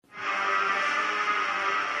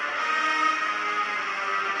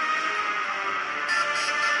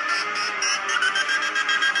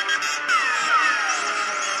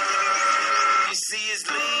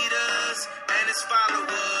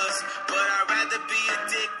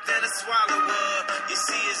a swallower. You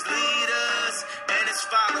see his leaders and his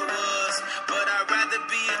followers, but I'd rather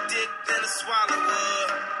be a dick than a swallower.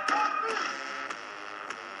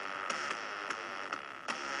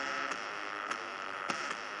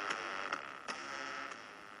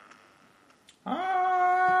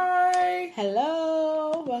 Hi.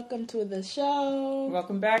 Hello, welcome to the show.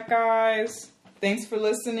 Welcome back, guys. Thanks for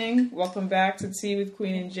listening. Welcome back to Tea with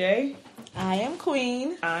Queen and Jay. I am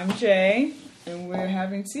Queen. I'm Jay, and we're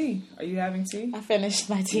having tea. Are you having tea? I finished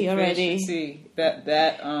my tea You already. finished your tea. That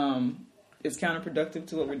is counterproductive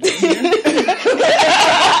to what we're doing here.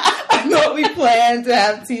 I thought we planned to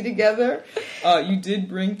have tea together. You did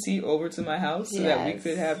bring tea over to my house so that we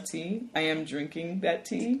could have tea. I am drinking that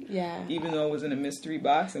tea. Yeah. Even though it was in a mystery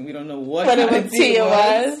box and we don't know what But kind it of tea it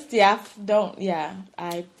was. Yeah,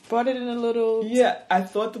 I brought it in a little... Yeah, I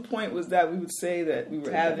thought the point was that we would say that we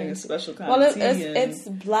were having a special kind of tea. It's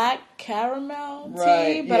black caramel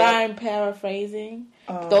Right, tea, but yeah. I'm paraphrasing.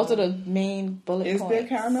 Those are the main bullet points. Is there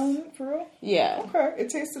caramel in it, for real? Yeah. Okay, it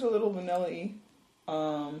tasted a little vanilla-y.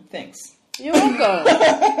 Thanks. You're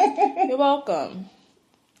welcome. You're welcome.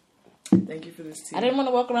 Thank you for this tea. I didn't want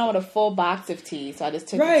to walk around with a full box of tea, so I just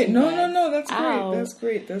took the Right, tea no, bags that's out. That's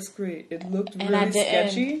great. It looked And I really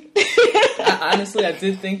didn't. sketchy. Honestly, I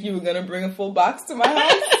did think you were going to bring a full box to my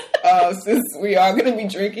house, since we are going to be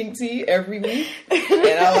drinking tea every week,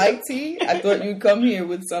 and I like tea. I thought you'd come here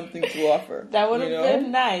with something to offer. That would have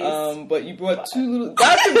been nice. But you brought two little...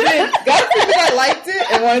 God forbid I liked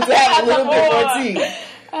it and wanted to have a little bit more tea.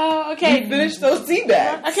 Oh, okay. You finished those tea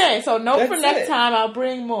bags. Okay, so note for That's next it. time, I'll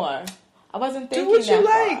bring more. I wasn't thinking Do what you that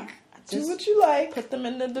like. far. Do what you like. Put them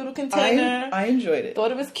in the little container. I enjoyed it.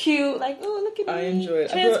 Thought it was cute. Like, oh, look at me. I enjoyed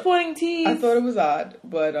it. Transporting tea. I thought it was odd,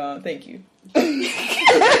 but thank you.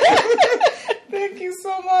 Thank you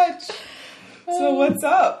so much. So what's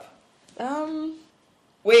up?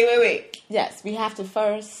 Wait. Yes, we have to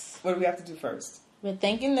first. What do we have to do first? We're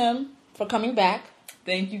thanking them for coming back.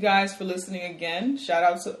 Thank you guys for listening again. Shout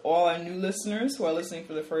out to all our new listeners who are listening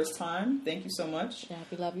for the first time. Thank you so much. Yeah,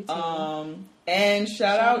 we love you too. And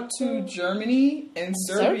shout out to Germany and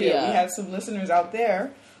Serbia. We have some listeners out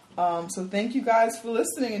there. So thank you guys for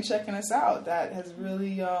listening and checking us out. That has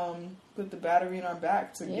really put the battery in our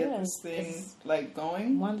back to get this thing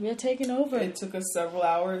going. We're taking over. It took us several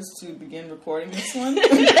hours to begin recording this one.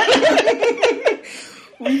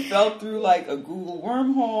 We fell through a Google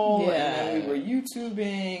wormhole, and then we were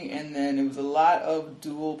YouTubing, and then it was a lot of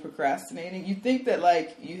dual procrastinating. You think that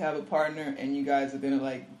you have a partner and you guys are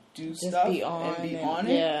gonna do Just stuff be on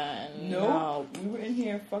it. Yeah, No, we were in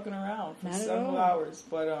here fucking around for several hours.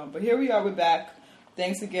 But here we are. We're back.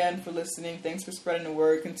 Thanks again for listening. Thanks for spreading the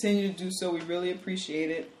word. Continue to do so. We really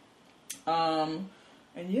appreciate it. And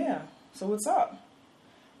yeah. So what's up?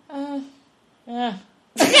 Yeah.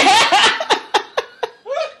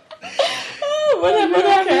 What have you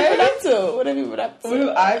been up to? What have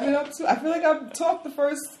I been up to? I feel like I've talked the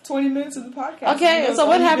first 20 minutes of the podcast. Okay, so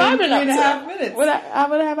what have I been up to? 3.5 minutes. What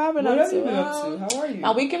have I been up to? What have you been up to? How are you?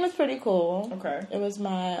 My weekend was pretty cool. Okay. It was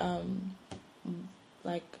my,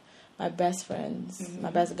 my best friend's, my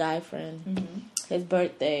best guy friend, his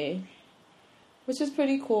birthday, which was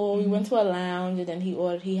pretty cool. We went to a lounge, and then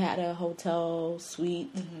he had a hotel suite.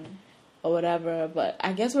 Or whatever, but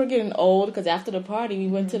I guess we're getting old because after the party we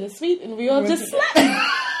went to the suite and we all just slept.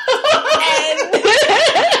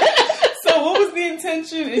 So what was the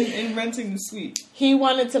intention in renting the suite? He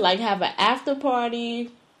wanted to have an after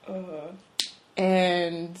party,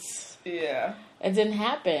 and yeah, it didn't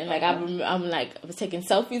happen. I was taking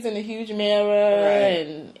selfies in a huge mirror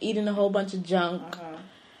and eating a whole bunch of junk.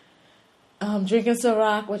 Drinking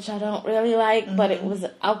Ciroc, which I don't really like, but it was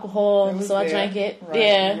alcohol, so I drank it. Right.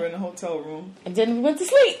 Yeah, We were in a hotel room, and then we went to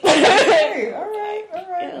sleep. Okay, all right.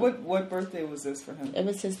 Yeah. What birthday was this for him? It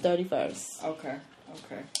was his 31st. Okay.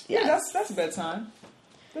 Yeah, that's bedtime.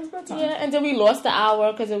 That's bedtime. Yeah, and then we lost the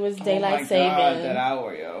hour because it was daylight saving. God, that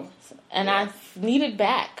hour, yo. And I needed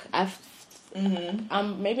back.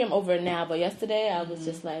 Maybe I'm over it now, but yesterday I was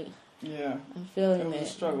just I'm feeling it. It was a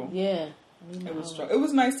struggle. Yeah. It was struggle. It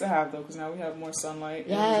was nice to have though, because now we have more sunlight.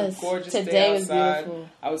 Yes, it was a gorgeous today day was outside. beautiful.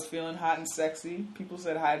 I was feeling hot and sexy. People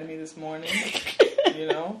said hi to me this morning.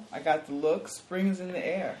 I got the look. Spring is in the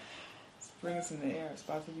air. It's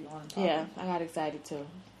about to be on. Yeah, I got excited too.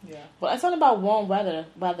 Yeah. But it's something about warm weather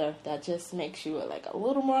that just makes you a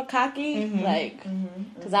little more cocky.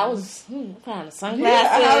 Because I was putting on sunglasses. Yeah,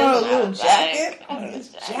 I had on a little jacket. It's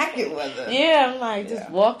jacket weather. Yeah, I'm just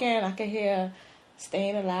walking. I could hear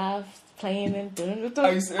Staying Alive playing and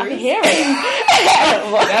Are you serious? I can hear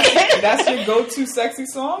it. That's your go-to sexy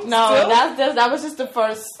song? No, still? that was just the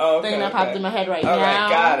first thing that popped in my head right now. All right,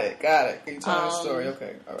 got it. Can you tell me the story?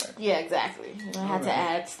 Okay, all right. Yeah, exactly. I had to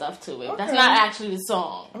add stuff to it. Okay. That's not actually the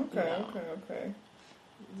song. Okay.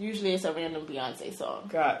 Usually it's a random Beyonce song.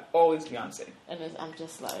 God, always Beyonce. And I'm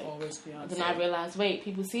just like... Always Beyonce. Then I realized, wait,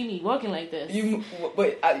 people see me walking like this.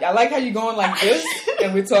 But I like how you're going like this,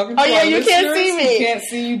 and we're talking to our you listeners. Can't see me. You can't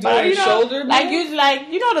see you doing your shoulder.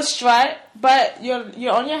 You know the strut, but you're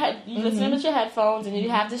on your head, you're listening with your headphones, and you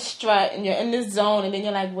have the strut, and you're in this zone, and then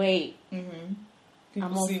you're like, wait,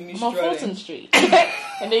 I'm on Fulton Street,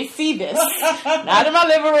 and they see this, not in my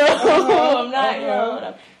living room. I'm not,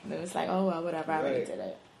 whatever. And then it's like, oh well, whatever. I already did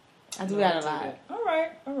it. I do that a lot.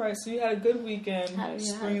 All right. So you had a good weekend.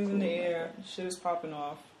 Spring's in the air. Shit is popping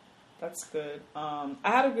off. That's good. I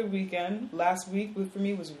had a good weekend. Last week for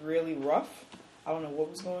me was really rough. I don't know what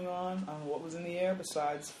was going on. I don't know what was in the air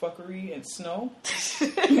besides fuckery and snow.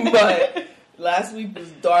 But last week was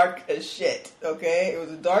dark as shit. Okay, it was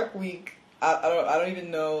a dark week. I don't even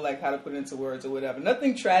know like how to put it into words or whatever.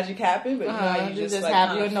 Nothing tragic happened, but you know how you just like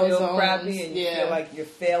kind of feel crappy and you feel like you're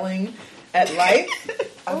failing at life.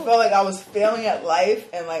 I felt like I was failing at life,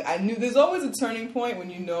 and like I knew there's always a turning point when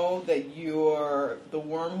you know that you're the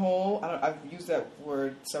wormhole. I've used that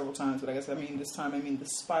word several times, but I guess this time I mean the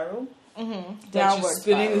spiral. That you're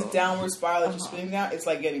spinning this downward spiral that you're spinning down. It's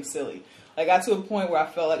like getting silly. I got to a point where I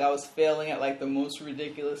felt like I was failing at like the most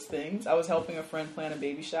ridiculous things. I was helping a friend plan a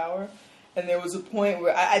baby shower, and there was a point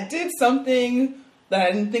where I did something that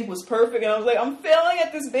I didn't think was perfect, and I was like, I'm failing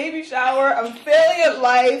at this baby shower. I'm failing at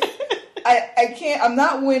life. I can't. I'm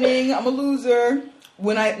not winning. I'm a loser.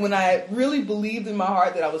 When I really believed in my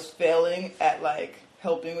heart that I was failing at like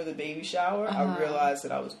helping with a baby shower, I realized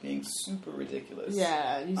that I was being super ridiculous.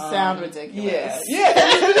 Yeah, you sound ridiculous. Yeah,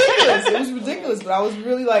 it was ridiculous. It was ridiculous, but I was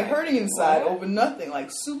really like hurting inside over nothing,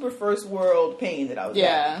 like super first world pain that I was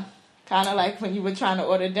having. Kind of like when you were trying to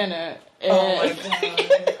order dinner. Oh my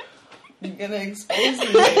god. You're gonna expose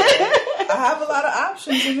me. I have a lot of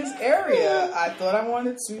options in this area. I thought I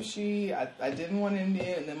wanted sushi. I didn't want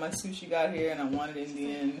Indian, and then my sushi got here, and I wanted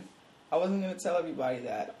Indian. I wasn't gonna tell everybody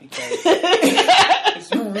that because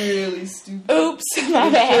it's really stupid. Oops,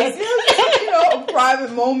 my bad. A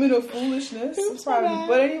private moment of foolishness.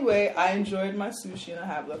 But anyway, I enjoyed my sushi, and I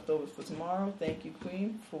have leftovers for tomorrow. Thank you,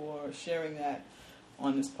 Queen, for sharing that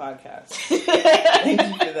on this podcast. Thank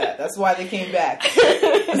you for that. That's why they came back.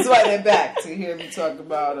 That's why they're back, to hear me talk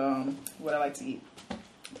about what I like to eat.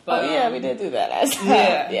 But, we did do that last time.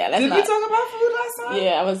 Yeah. Did we talk about food last time?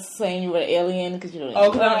 Yeah, I was saying you were an alien because you don't eat.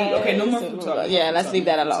 Okay, no more food talk. Yeah, let's leave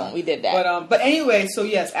that alone. We did that. But anyway, so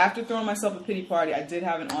yes, after throwing myself a pity party, I did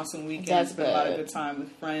have an awesome weekend. Spent a lot of good time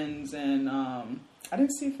with friends, and I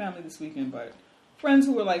didn't see family this weekend, but friends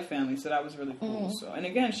who were like family, so that was really cool. So, and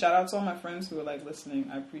again, shout out to all my friends who are like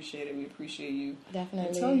listening. I appreciate it. We appreciate you. Definitely.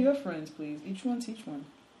 And tell your friends, please. Each one teach one.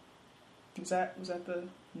 Was that the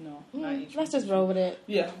no? Not each. Let's just roll with it.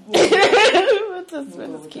 Yeah. Let's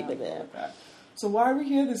just keep it there. So why are we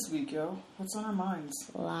here this week, yo? What's on our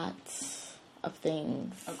minds? Lots of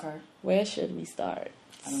things. Okay. Where should we start?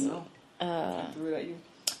 I don't know. I threw it at you.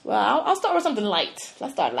 Well, I'll start with something light.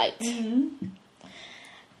 Let's start light. Mm-hmm.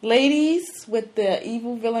 Ladies with the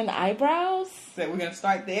evil villain eyebrows. So we're gonna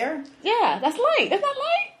start there? Yeah, that's light. That's not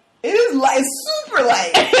light? It is light. It's super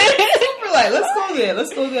light. Super light. Let's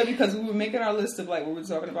go there because we were making our list of like what we're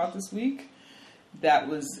talking about this week. That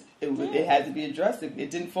was it had to be addressed. It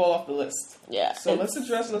didn't fall off the list. Yeah. So let's get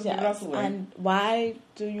it out the way. And why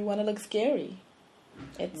do you want to look scary?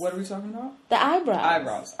 What are we talking about? The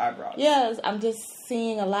eyebrows. Eyebrows. Yes, I'm just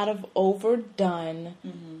seeing a lot of overdone,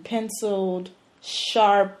 penciled,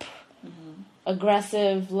 sharp,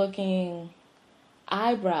 aggressive looking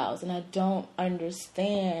eyebrows, and I don't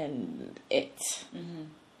understand it.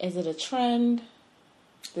 Is it a trend?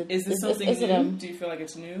 Is this something new? Do you feel like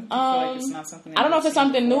it's new? Do you feel like it's not something? I don't know if it's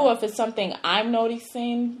something new or if it's something I'm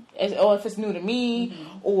noticing, or if it's new to me,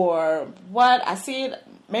 or what. I see it.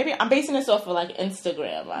 Maybe I'm basing this off of like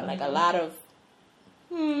Instagram. Right? Like a lot of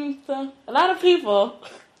people.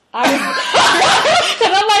 Because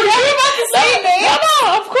I'm like, are you about to say name? No,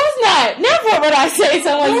 of course not. Never would I say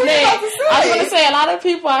someone's name. I was going to say a lot of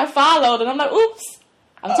people I followed, and I'm like, oops,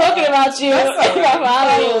 I'm talking about you.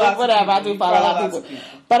 Whatever, I do follow a lot of people.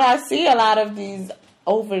 But I see a lot of these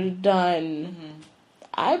overdone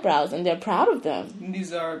eyebrows, and they're proud of them. And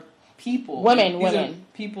these are people. Women.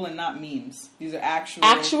 People and not memes. These are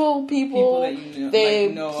actual people that you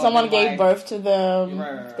know. Someone gave birth to them.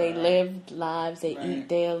 Right. They lived lives. They eat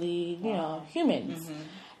daily. Humans.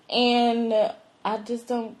 And I just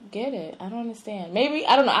don't get it. I don't understand. Maybe,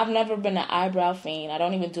 I don't know. I've never been an eyebrow fiend. I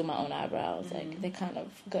don't even do my own eyebrows. Mm-hmm. Like, they're kind of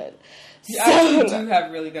good. Yeah, I do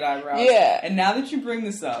have really good eyebrows. Yeah. And now that you bring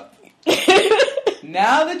this up,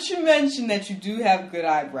 now that you mention that you do have good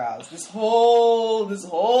eyebrows, this whole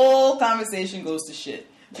conversation goes to shit.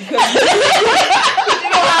 Because you don't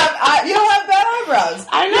have bad eyebrows.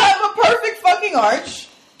 I know. You have a perfect fucking arch.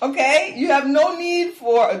 Okay? You have no need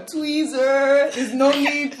for a tweezer. There's no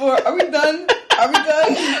need for... Are we done? No! You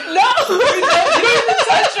don't even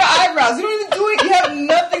touch your eyebrows. You don't even do it. You have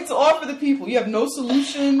nothing to offer the people. You have no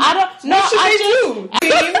solution. What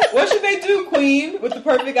should they do, Queen, with the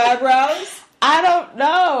perfect eyebrows? I don't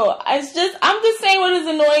know. I'm just saying what is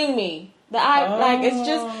annoying me. It's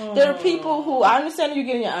just, there are people who, I understand you're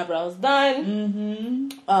getting your eyebrows done.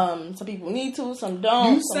 Mm-hmm. Some people need to, some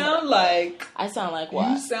don't. I sound like what?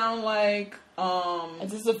 You sound like,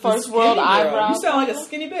 is this the first world eyebrow? You sound like a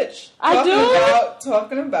skinny bitch.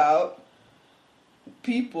 Talking about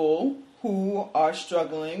people who are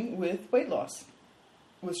struggling with weight loss.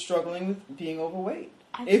 Struggling with being overweight.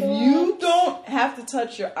 If you don't have to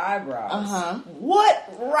touch your eyebrows,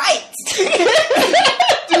 what right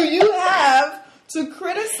do you have to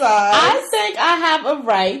criticize? I think I have a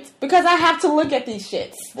right because I have to look at these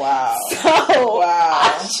shits. Wow.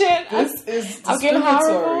 This is discriminatory. I'm getting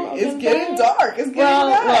horrible. It's getting dark. It's getting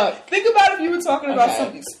bad. Look, think about if you were talking about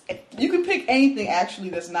something. You can pick anything actually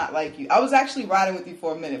that's not like you. I was actually riding with you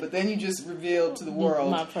for a minute, but then you just revealed to the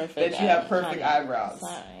world that you have perfect eyebrows.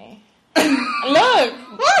 Sorry. Look,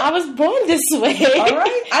 I was born this way. All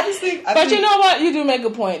right, I just think. You know what? You do make a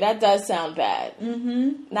point. That does sound bad.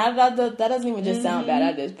 Mm-hmm. That doesn't even just sound bad.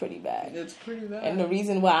 That is pretty bad. It's pretty bad. And the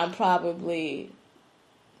reason why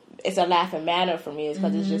it's a laughing matter for me is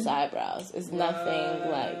because it's just eyebrows. It's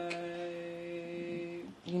nothing like,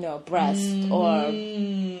 breast or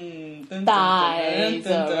thighs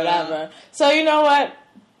or whatever. So you know what?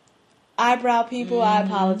 Eyebrow people, I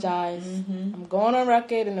apologize. Mm-hmm. I'm going on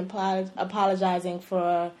record and apologizing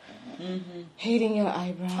for hating your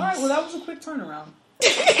eyebrows. All right, well, that was a quick turnaround.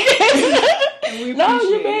 You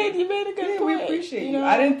made a good point. We appreciate you.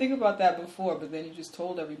 I didn't think about that before, but then you just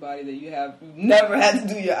told everybody that you've never had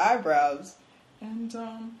to do your eyebrows, and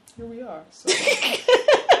here we are. So.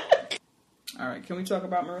 All right, can we talk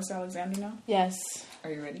about Marissa Alexander now? Yes.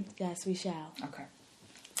 Are you ready? Yes, we shall. Okay.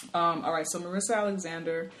 All right, so Marissa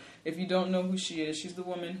Alexander. If you don't know who she is, she's the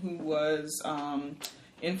woman who was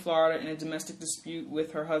in Florida in a domestic dispute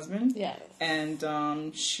with her husband. Yes.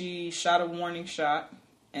 And she shot a warning shot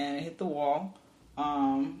and it hit the wall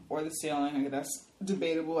or the ceiling. I mean, that's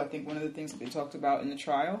debatable. I think one of the things that they talked about in the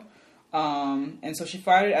trial. And so she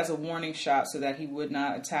fired it as a warning shot so that he would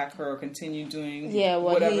not attack her or continue doing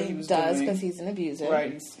whatever he was doing. Because he's an abuser.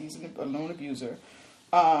 Right, he's a known abuser.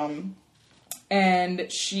 And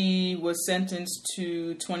she was sentenced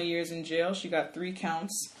to 20 years in jail. She got 3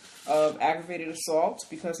 counts of aggravated assault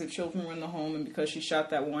because her children were in the home and because she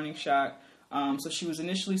shot that warning shot. So she was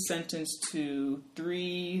initially sentenced to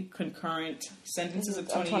 3 concurrent sentences of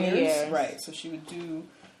 20 years. Right. So she would do,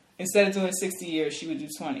 instead of doing 60 years, she would do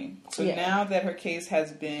 20. So now that her case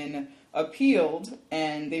has been appealed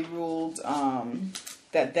and they ruled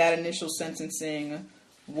that initial sentencing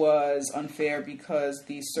was unfair because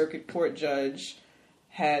the circuit court judge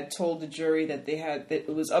had told the jury that it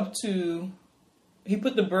was up to, he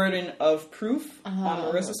put the burden of proof on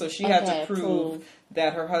Marissa, so she had to prove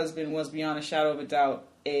that her husband was beyond a shadow of a doubt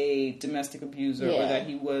a domestic abuser or that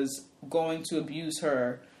he was going to abuse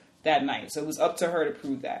her that night. So it was up to her to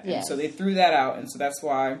prove that. Yes. And so they threw that out, and so that's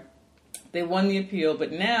why they won the appeal.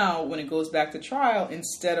 But now, when it goes back to trial,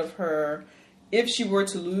 instead of her... If she were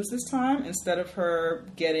to lose this time, instead of her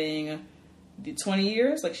getting the 20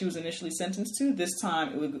 years like she was initially sentenced to, this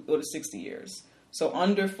time it would go to 60 years. So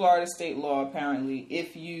under Florida state law, apparently,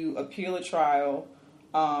 if you appeal a trial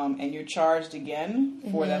and you're charged again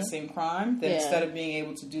for that same crime, then instead of being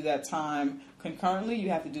able to do that time concurrently, you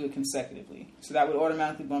have to do it consecutively. So that would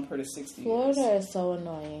automatically bump her to 60 years. Florida is so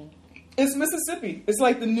annoying. It's Mississippi. It's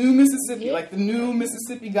like the new Mississippi. Like the new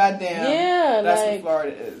Mississippi, goddamn. Yeah, that's what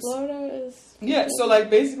Florida is. Florida is... Yeah, so,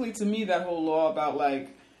 basically, to me, that whole law about,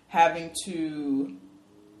 having to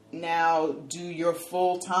now do your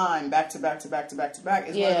full time back to back is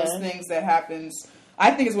one of those things that happens...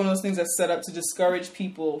 I think it's one of those things that's set up to discourage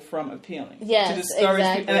people from appealing. Yes, to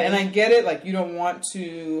discourage people. And I get it. You don't want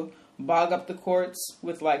to bog up the courts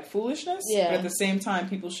with, foolishness. Yeah. But at the same time,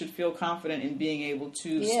 people should feel confident in being able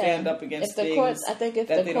to stand up against things courts, I think if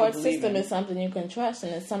the court system is something you can trust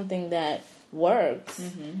and it's something that works...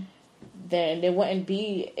 Mm-hmm. Then there wouldn't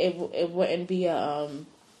be it wouldn't be a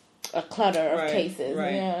a clutter of cases.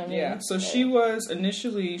 Right. You know what I mean? Yeah. So she was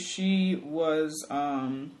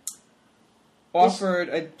offered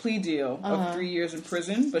a plea deal of 3 years in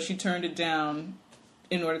prison, but she turned it down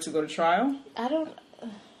in order to go to trial.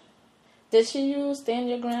 Did she use Stand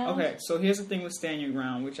Your Ground? Okay, so here's the thing with Stand Your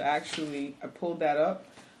Ground, which I pulled that up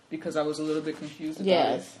because I was a little bit confused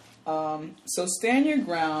about it. So Stand Your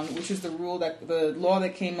Ground, which is the law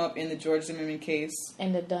that came up in the George Zimmerman case.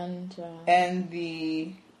 And the Dunn trial. And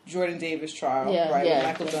the Jordan Davis trial, right? With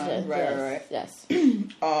Michael Dunn, right. Yes.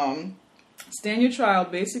 Stand Your Trial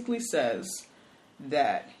basically says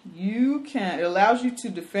that it allows you to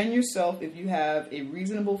defend yourself if you have a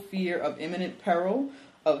reasonable fear of imminent peril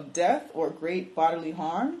of death or great bodily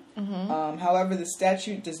harm. Mm-hmm. However, the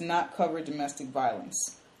statute does not cover domestic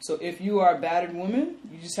violence. So if you are a battered woman,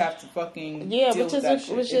 you just have to fucking deal with that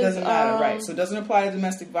shit. It doesn't matter, right? So it doesn't apply to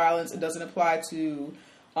domestic violence. It doesn't apply to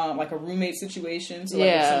like a roommate situation. So like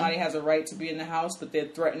if somebody has a right to be in the house, but they're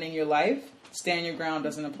threatening your life, Stand Your Ground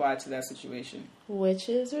doesn't apply to that situation. Which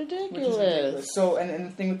is ridiculous. So, and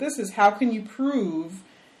the thing with this is, how can you prove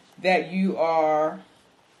that you are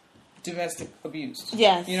domestic abused?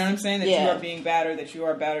 Yes. You know what I'm saying? That you are being battered, that you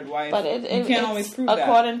are a battered wife. But you can't always prove that.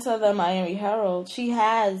 According to the Miami Herald,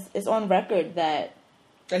 it's on record that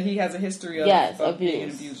he has a history of being an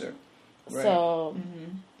abuser. Right. So,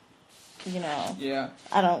 yeah,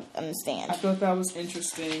 I don't understand. I thought that was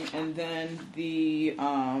interesting. And then the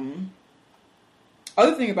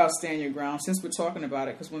other thing about Stand Your Ground, since we're talking about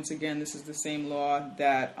it, because once again, this is the same law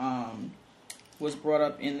that was brought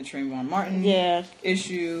up in the Trayvon Martin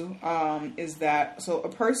issue, is that a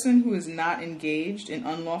person who is not engaged in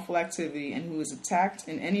unlawful activity and who is attacked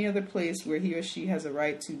in any other place where he or she has a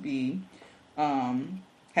right to be,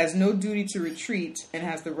 has no duty to retreat and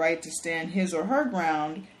has the right to stand his or her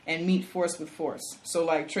ground and meet force with force. So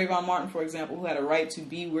like Trayvon Martin, for example, who had a right to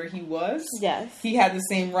be where he was, he had the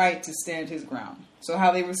same right to stand his ground. So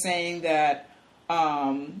how they were saying that,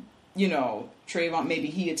 Trayvon, maybe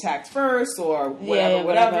he attacked first or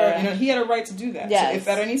whatever. He had a right to do that. Yes. So if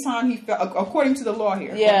at any time he felt, according to the law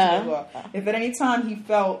here, if at any time he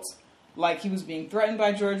felt like he was being threatened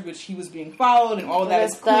by George, which he was being followed, and all of that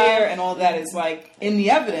is clear, and all of that is like in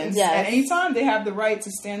the evidence, at any time they have the right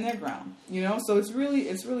to stand their ground. So it's really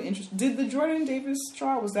interesting. Did the Jordan Davis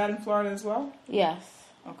trial, was that in Florida as well? Yes.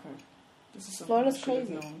 Okay. This is something Florida's I should have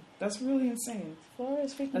crazy. known. That's really insane.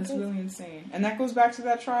 Florida's freaking That's crazy. really insane. And that goes back to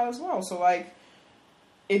that trial as well. So like,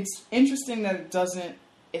 it's interesting that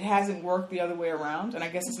it hasn't worked the other way around. And I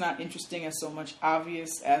guess it's not interesting as so much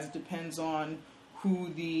obvious as it depends on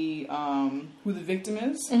who the victim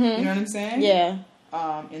is. Mm-hmm. You know what I'm saying? Yeah.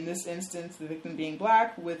 In this instance, the victim being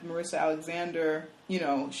black, with Marissa Alexander, you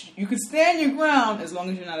could stand your ground as long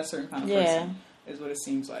as you're not a certain kind of person, is what it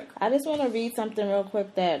seems like. I just want to read something real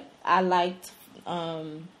quick that I liked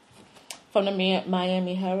from the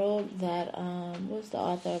Miami Herald. That what's the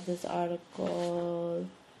author of this article?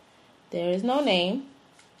 There is no name,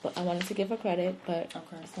 but I wanted to give her credit, but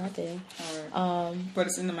it's not there. All right. But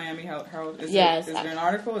it's in the Miami Herald. Is yes. Is there an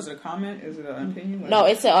article? Is it a comment? Is it an opinion? No,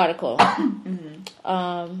 it's an article.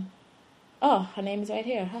 Mm-hmm. Her name is right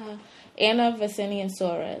here. Anna Vicinian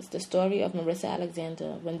Suarez, The Story of Marissa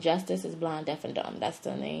Alexander, When Justice is Blind, Deaf, and Dumb. That's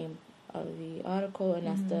the name of the article, and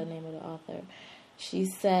that's the name of the author. She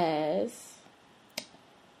says,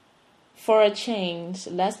 for a change,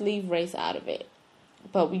 let's leave race out of it.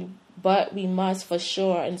 But we must for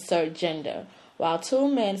sure insert gender. While two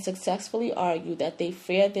men successfully argue that they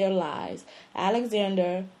feared their lives,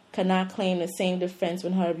 Alexander cannot claim the same defense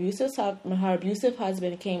when her abusive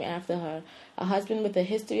husband came after her, a husband with a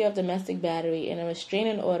history of domestic battery and a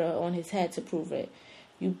restraining order on his head to prove it.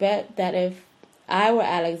 You bet that if I were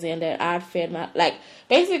Alexander, I'd fear my... Like,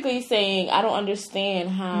 basically saying, I don't understand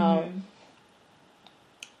how...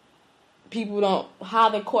 how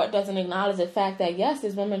the court doesn't acknowledge the fact that yes,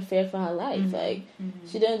 this woman feared for her life. Like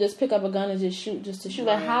she didn't just pick up a gun and just shoot to shoot.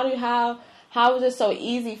 Right. Like how is it so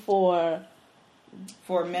easy for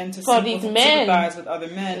men to these men sympathize with other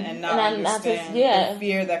men and not understand the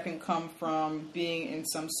fear that can come from being in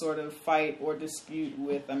some sort of fight or dispute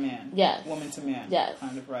with a man, woman to man,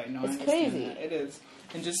 kind of right. No, it's crazy. That. It is,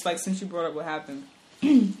 and just like since you brought up what happened.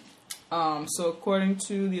 So according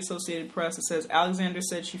to the Associated Press, it says Alexander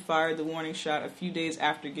said she fired the warning shot a few days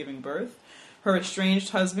after giving birth. Her estranged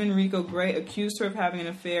husband, Rico Gray, accused her of having an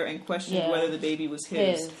affair and questioned whether the baby was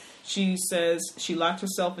his. She says she locked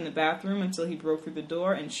herself in the bathroom until he broke through the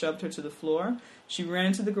door and shoved her to the floor. She ran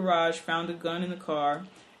into the garage, found a gun in the car,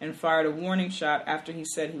 and fired a warning shot after he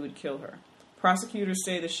said he would kill her. Prosecutors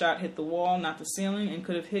say the shot hit the wall, not the ceiling, and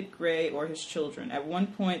could have hit Gray or his children. At one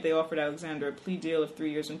point, they offered Alexander a plea deal of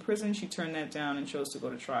 3 years in prison. She turned that down and chose to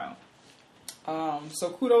go to trial.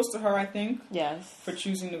 So kudos to her, I think. Yes. For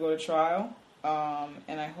choosing to go to trial.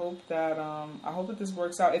 And I hope that this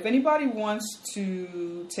works out. If anybody wants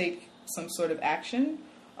to take some sort of action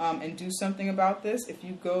and do something about this, if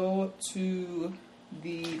you go to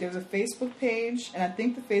there's a Facebook page, and I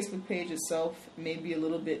think the Facebook page itself may be a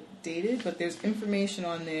little bit dated, but there's information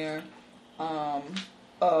on there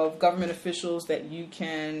of government officials that you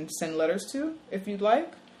can send letters to if you'd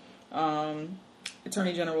like.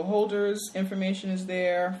 Attorney General Holder's information is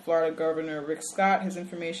there. Florida Governor Rick Scott, his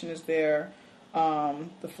information is there.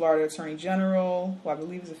 The Florida Attorney General, who I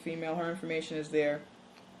believe is a female, her information is there.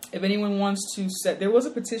 If anyone wants to there was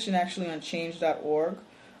a petition actually on change.org,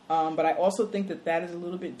 but I also think that is a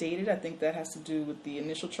little bit dated. I think that has to do with the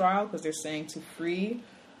initial trial, because they're saying to free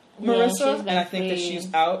Marissa, and I think that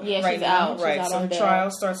she's out right now. Right, so her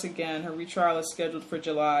trial starts again. Her retrial is scheduled for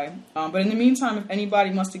July. But in the meantime, if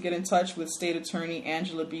anybody wants to get in touch with State Attorney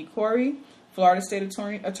Angela B. Corey, Florida State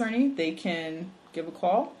Attorney, they can give a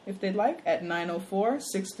call if they'd like at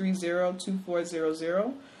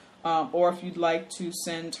 904-630-2400. Or if you'd like to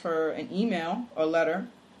send her an email or letter,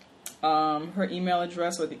 her email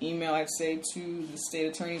address, or the email I'd say to the State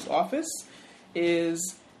Attorney's office,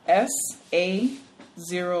 is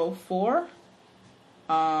SA04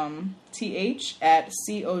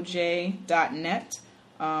 th@coj.net.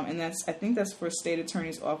 And I think that's for State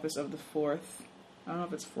Attorney's Office of the 4th. I don't know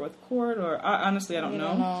if it's 4th Court or honestly I don't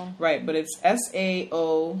know. Right, but it's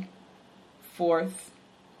SAO 4th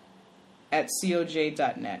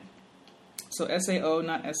 @coj.net. So SAO,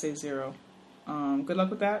 not SA0. Good luck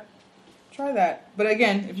with that. Try that. But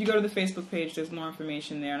again, if you go to the Facebook page, there's more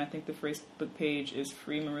information there, and I think the Facebook page is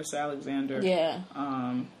Free Marissa Alexander. Yeah.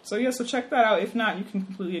 So check that out. If not, you can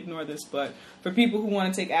completely ignore this. But for people who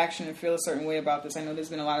want to take action and feel a certain way about this, I know there's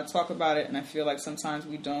been a lot of talk about it, and I feel like sometimes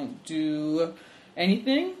we don't do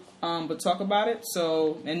anything but talk about it.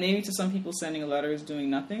 So, and maybe to some people, sending a letter is doing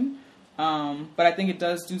nothing. But I think it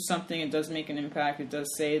does do something. It does make an impact. It does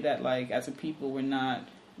say that, like, as a people, we're not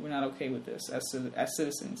okay with this as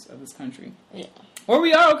citizens of this country. Yeah. Or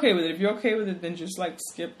we are okay with it. If you're okay with it, then just like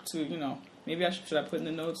skip to, maybe should I put in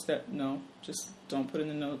the notes that just don't put in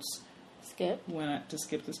the notes. Skip. To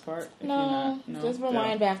skip this part. No, just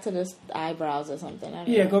rewind back to the eyebrows or something. I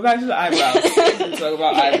don't know. Go back to the eyebrows. We'll talk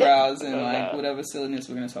about eyebrows and like whatever silliness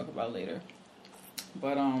we're going to talk about later.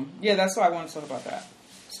 But that's why I want to talk about that.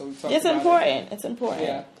 So we talked. It's important. It's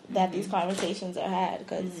important that these conversations are had,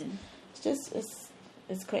 because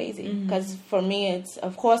it's crazy. Because for me, it's,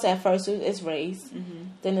 of course, at first it's race.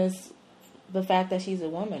 Then it's the fact that she's a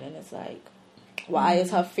woman, and it's like, why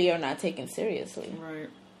is her fear not taken seriously? Right.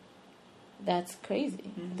 That's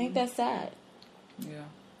crazy. I think that's sad. Yeah,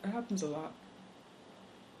 it happens a lot.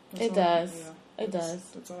 It does. It does.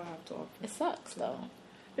 That's all I have to offer. It sucks, though.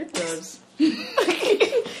 It does.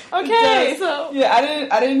 Okay, so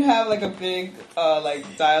I didn't have like a big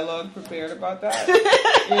dialogue prepared about that.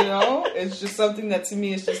 It's just something that to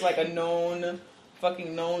me is just like a known. You know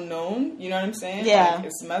what I'm saying? Yeah, like,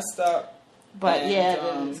 it's messed up. But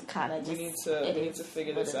it's kind of we need to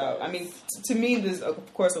figure this out. I mean, to me, there's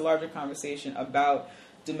of course a larger conversation about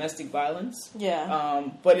domestic violence. Yeah.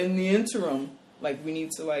 But in the interim, like, we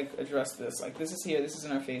need to address this. Like, this is here. This is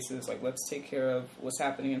in our faces. Like, let's take care of what's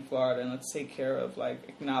happening in Florida, and let's take care of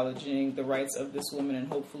acknowledging the rights of this woman, and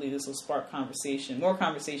hopefully this will spark more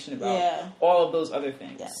conversation about all of those other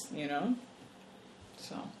things. Yeah.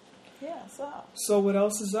 So. Yeah. So what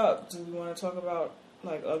else is up? Do we want to talk about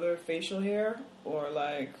other facial hair or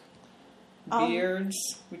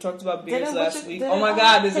beards? We talked about beards last week. Oh my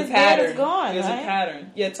God, there's a pattern. Beard is gone, there's right? a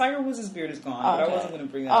pattern. Yeah, Tiger Woods' beard is gone, but I wasn't going to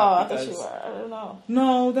bring that up. I thought you were. I don't know.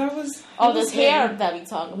 No, that was. This hair that we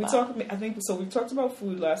talked about. We talked about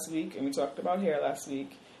food last week, and we talked about hair last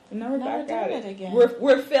week. And now we're back at it again.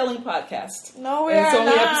 We're a failing podcast. No, we are not. It's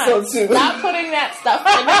only episode 2. Stop putting that stuff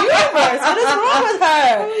in the universe. What is wrong with her?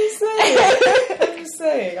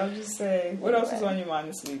 I'm just saying. What else is on your mind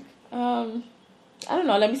this week? I don't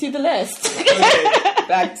know. Let me see the list. Okay,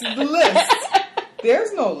 back to the list.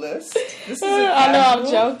 There's no list. This is I'm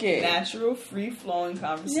joking. Natural, free-flowing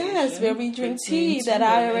conversation. Yes, where we drink tea that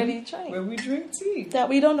I already drank. Where we drink tea. That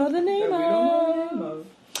we don't know the name of.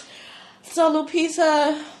 So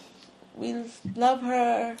Lupita, we love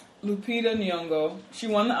her. Lupita Nyong'o. She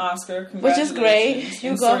won the Oscar. Which is great.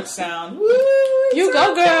 You go. Sound. Woo, you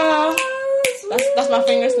go, girl. That's my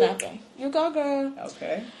finger snapping. You go, girl.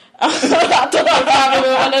 Okay. I thought I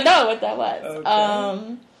probably want to know what that was.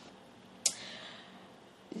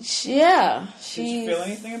 Yeah. Did you feel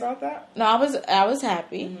anything about that? No, I was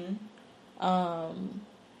happy. Mm-hmm.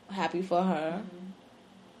 Happy for her. Mm-hmm.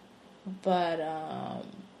 But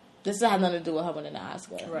this has nothing to do with her winning the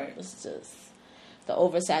Oscar. Right. It's just the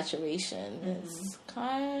oversaturation is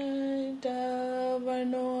kind of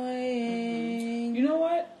annoying. You know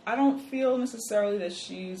what? I don't feel necessarily that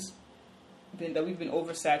we've been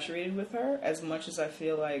oversaturated with her as much as I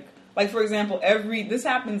feel like for example, this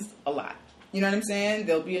happens a lot. You know what I'm saying?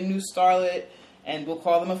 There'll be a new starlet, and we'll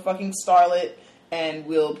call them a fucking starlet, and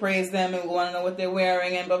we'll praise them, and we'll want to know what they're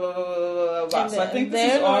wearing, and blah, blah, blah, blah, blah. So I think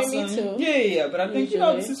this is awesome. Me too. Yeah. But I think,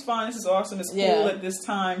 this is fine. This is awesome. It's cool at this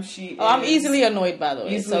time. I'm easily annoyed, by the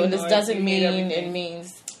way. So this doesn't mean it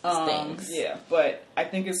means things. Yeah, but I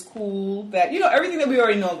think it's cool that, everything that we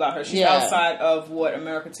already know about her. She's outside of what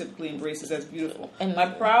America typically embraces as beautiful. And my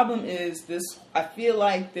problem is I feel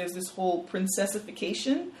like there's this whole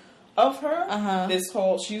princessification of her.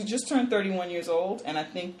 She's just turned 31 years old, and I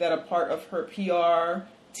think that a part of her PR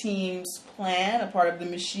team's plan, a part of the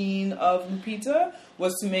machine of Lupita,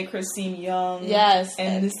 was to make her seem young,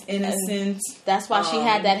 and this innocent. And that's why she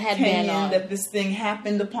had that headband Kenyan, on. that this thing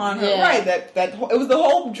happened upon her. Right, that it was the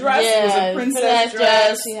whole dress. It was a princess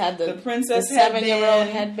dress. She had the princess the 7-year-old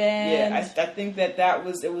headband. Yeah, I think that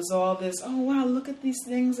was all this. Oh wow, look at these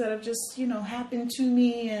things that have just happened to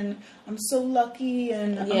me, and I'm so lucky,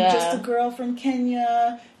 and I'm just a girl from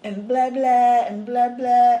Kenya, and blah blah and blah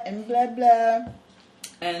blah and blah blah.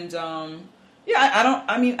 And, I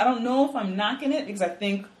don't know if I'm knocking it, because I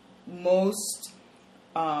think most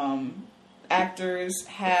actors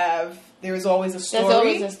there's always a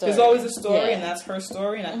story. There's always a story, and that's her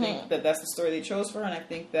story, and I think that's the story they chose for her, and I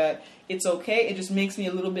think that it's okay. It just makes me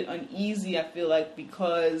a little bit uneasy, I feel like,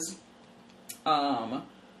 because I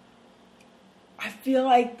feel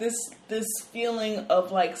like this feeling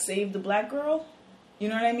of, save the black girl. You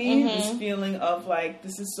know what I mean? This feeling of,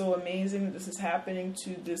 this is so amazing that this is happening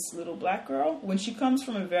to this little black girl. When she comes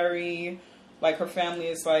from a very, her family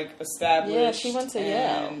is, established. Yeah, she went to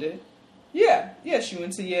Yale. Yeah, she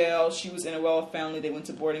went to Yale. She was in a well family. They went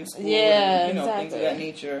to boarding school. Yeah, and, exactly. Things of that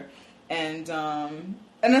nature. And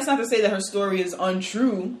that's not to say that her story is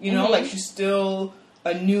untrue. She's still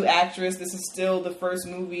a new actress. This is still the first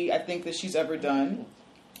movie, I think, that she's ever done.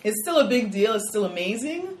 It's still a big deal. It's still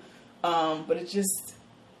amazing. But it just,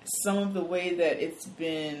 some of the way that it's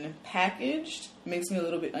been packaged makes me a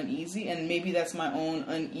little bit uneasy, and maybe that's my own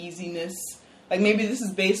uneasiness. Maybe this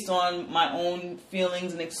is based on my own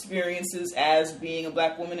feelings and experiences as being a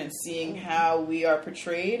black woman and seeing how we are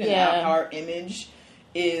portrayed and how our image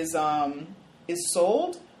is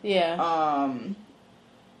sold. Yeah.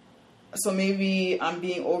 So maybe I'm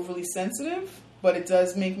being overly sensitive, but it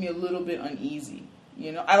does make me a little bit uneasy.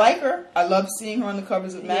 I like her. I love seeing her on the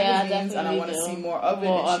covers of magazines, and I want to see more of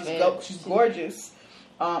it. She's gorgeous.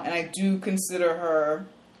 And I do consider her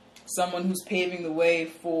someone who's paving the way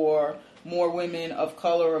for more women of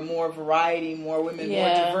color, or more variety, more women, more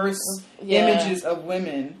diverse images of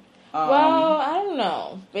women. Well, I don't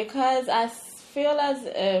know, because I feel as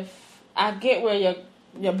if I get where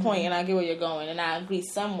your point, and I get where you're going, and I agree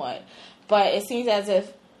somewhat. But it seems as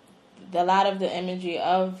if a lot of the imagery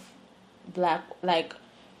of black,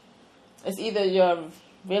 it's either you're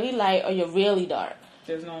really light or you're really dark.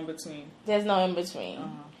 There's no in between.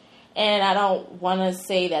 And I don't want to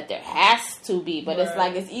say that there has to be, but it's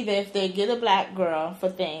it's either if they get a black girl for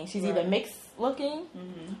things, she's either mixed looking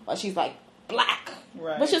or she's black,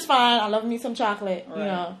 which is fine. I love me some chocolate,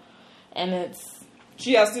 and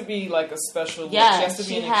she has to be a special look. Yeah,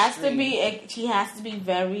 she has to be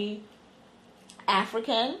very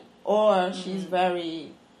African, or she's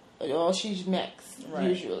she's mixed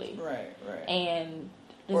usually. Right. And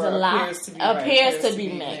there's a lot appears to be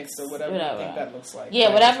mixed or whatever you think that looks like.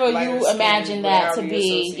 Yeah, whatever you imagine that to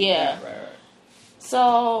be. Yeah. Right.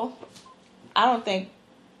 So I don't think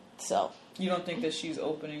so. You don't think that she's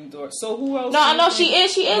opening doors? So who else? No, she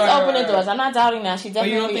is. She is opening doors. I'm not doubting that. She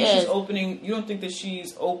definitely is. But you don't think she's opening? You don't think that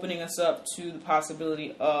she's opening us up to the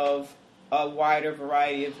possibility of a wider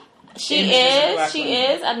variety of? She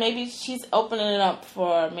is, and maybe she's opening it up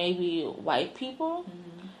for maybe white people,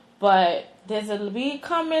 but there's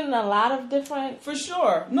becoming a lot of different. For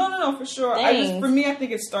sure, no, for sure. For me, I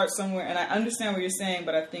think it starts somewhere, and I understand what you're saying,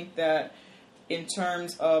 but I think that in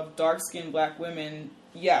terms of dark-skinned black women,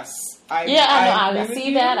 yes, I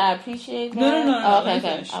see that. I appreciate that. No.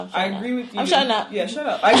 Okay. I agree with you. I'm shutting up. Yeah, shut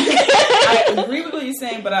up. I agree with what you're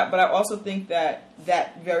saying, but I also think that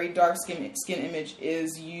very dark skin image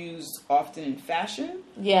is used often in fashion.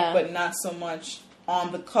 Yeah. But not so much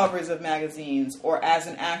on the covers of magazines or as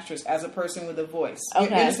an actress, as a person with a voice. Okay.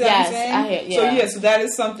 You understand what I'm saying? I hear, So that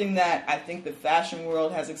is something that I think the fashion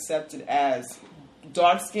world has accepted as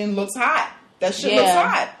dark skin looks hot. That shit looks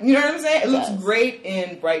hot. You know what I'm saying? It looks great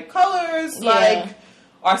in bright colors. Yeah. Like,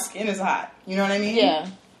 our skin is hot. You know what I mean? Yeah.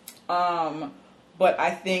 But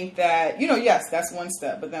I think that, yes, that's one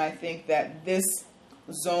step. But then I think that this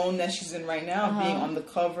zone that she's in right now, being on the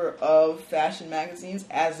cover of fashion magazines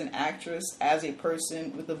as an actress, as a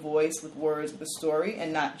person with a voice, with words, with a story,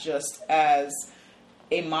 and not just as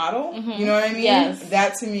a model, you know what I mean? Yes.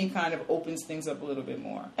 That to me kind of opens things up a little bit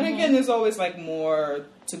more. And again, there's always like more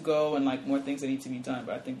to go and like more things that need to be done,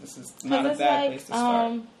 but I think this is not a bad place to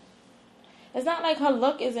start. It's not like her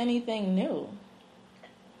look is anything new.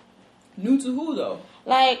 New to who though?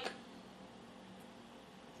 Like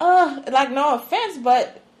no offense,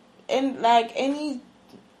 but in like any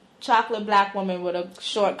chocolate black woman with a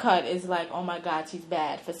short cut is like, oh my God, she's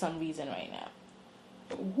bad for some reason right now.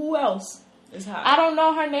 Who else is hot? I don't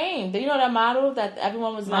know her name. Do you know that model that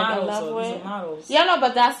everyone was like in love with? These are models. Yeah, no,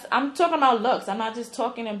 but I'm talking about looks. I'm not just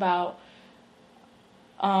talking about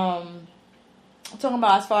I'm talking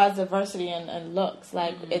about as far as diversity and looks.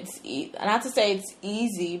 Like it's not to say it's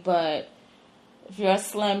easy, but if you're a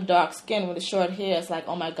slim, dark skin with a short hair, it's like,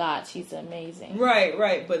 oh my God, she's amazing.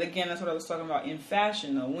 Right. But again, that's what I was talking about in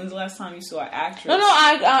fashion, though. When's the last time you saw an actress? No,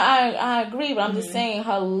 I agree, but I'm just saying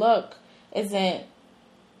her look isn't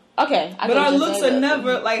okay. But our looks are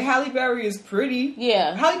never like Halle Berry is pretty.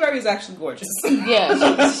 Yeah, Halle Berry is actually gorgeous.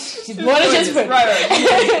 Yeah, she's more than just pretty.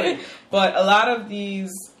 Right. But a lot of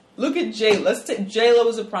these, look at let's take J-Lo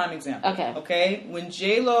as a prime example. Okay, when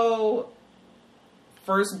J-Lo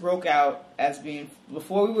first broke out as being,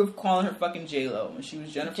 before we were calling her fucking J-Lo, when she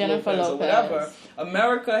was Jennifer Lopez or whatever,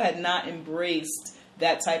 America had not embraced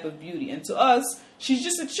that type of beauty. And to us, she's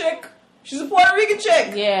just a chick. She's a Puerto Rican chick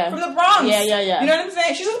from the Bronx. Yeah. You know what I'm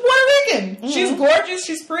saying? She's a Puerto Rican. Mm-hmm. She's gorgeous.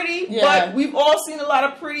 She's pretty. Yeah. But we've all seen a lot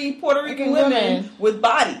of pretty Puerto Rican women with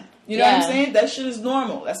body. You know what I'm saying? That shit is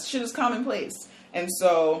normal. That shit is commonplace. And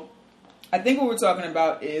so I think what we're talking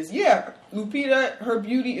about is, Lupita, her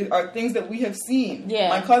beauty are things that we have seen. Yeah.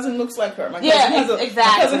 My cousin looks like her. My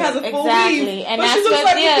cousin has a full weave. And but that's she looks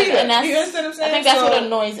like Lupita. And that's, you understand what I'm saying? I think that's what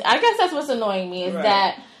annoys me. I guess that's what's annoying me is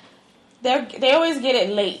that they always get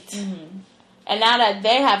it late. Mm-hmm. And now that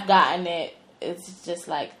they have gotten it, it's just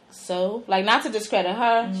like, so? Like, not to discredit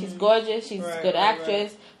her. She's gorgeous. She's a good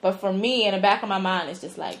actress. But for me, in the back of my mind, it's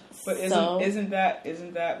just like, but isn't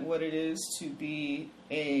that what it is to be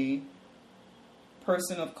a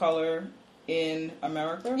person of color in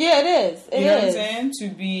America? Yeah, it is. You know what I'm saying?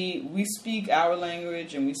 We speak our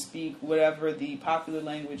language and we speak whatever the popular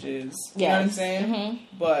language is. You know what I'm saying?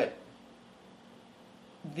 Mm-hmm. But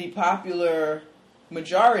the popular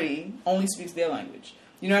majority only speaks their language.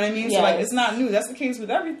 You know what I mean? Yes. So like, it's not new. That's the case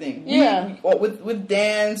with everything. Yeah. With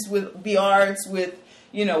dance, with the arts, with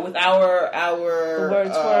our the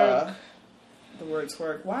word twerk. The word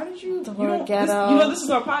twerk. Why did you? The word ghetto. This is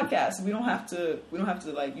our podcast. We don't have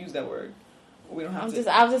to like use that word. We don't have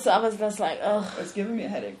to. I was just like, ugh. It's giving me a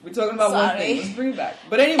headache. We're talking about one thing. Let's bring it back.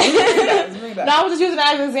 But anyway, let's bring it back. No, I was just using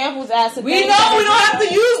that as examples as to we know we don't have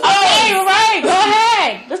to use those. Okay, right. Go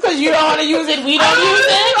ahead. Just because you don't want to use it, we don't use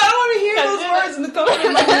it. I don't want to hear those words in the comfort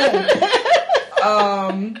of my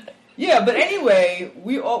home. Yeah, but anyway,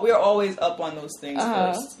 we are always up on those things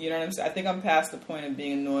first. You know what I'm saying? I think I'm past the point of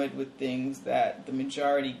being annoyed with things that the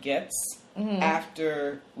majority gets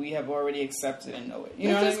after we have already accepted and know it. You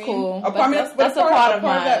know what I mean? Cool. That's a part of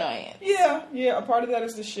my annoyance. Yeah. A part of that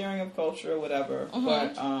is the sharing of culture or whatever.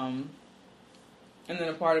 But and then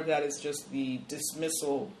a part of that is just the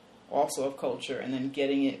dismissal also of culture, and then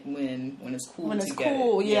getting it when it's cool. When it's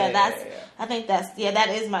cool, I think that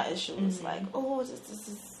is my issue. It's like, oh, this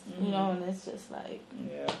is. You know, and it's just like,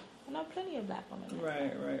 I know plenty of black women.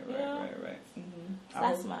 Right. Mm-hmm. So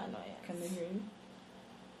that's my annoyance. Can they hear you?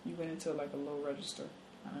 You went into like a low register.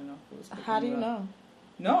 I don't know. How do you know?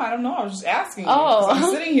 No, I don't know. I was just asking you. Oh. I'm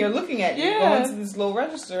sitting here looking at you going to this low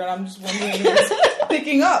register, and I'm just wondering if it's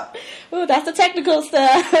picking up. Ooh, that's the technical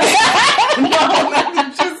stuff. No,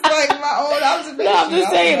 that's just like my own observation. No, I'm just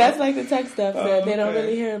saying that's like the tech stuff that they don't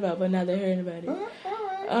really hear about, but now they're hearing about it.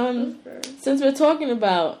 Since we're talking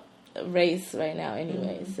about race right now,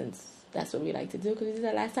 anyway, since that's what we like to do, because we did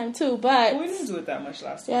that last time too. But we didn't do it that much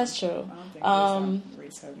last time. Yeah, that's true. I don't think it was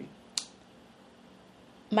race heavy.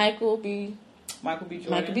 Michael B.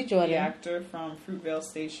 Jordan, the actor from Fruitvale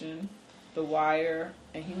Station. The Wire,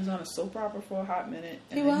 and he was on a soap opera for a hot minute.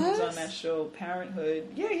 And He then was? He was on that show Parenthood.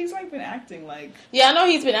 Yeah, he's like been acting like. Yeah, I know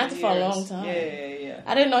he's been acting for a years. long time. Yeah.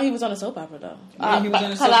 I didn't know he was on a soap opera though. Yeah, he was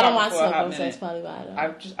on a soap I don't opera watch for a soap hot operas, so that's minute. probably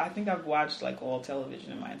why. Though. I think I've watched like all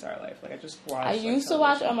television in my entire life. Like I just watched. I like, used to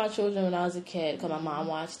watch television. All My Children when I was a kid because my mom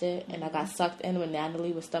watched it, and I got sucked in when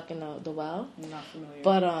Natalie was stuck in the well. I'm not familiar.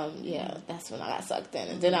 But yeah, that's when I got sucked in,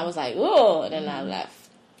 and then I was like, ooh, and then I left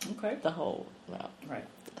okay. the whole route. Right.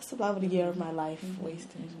 That's about a year of my life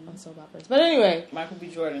wasted on soap operas. But anyway, Michael B.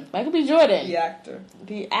 Jordan. Michael B. Jordan, The actor.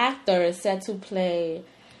 the actor, is set to play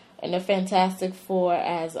in the Fantastic Four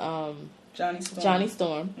as Johnny Storm. Johnny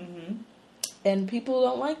Storm, Mm-hmm. and people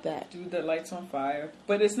don't like that. Dude that lights on fire.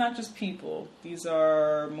 But it's not just people. These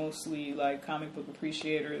are mostly like comic book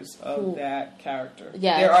appreciators of Cool. that character.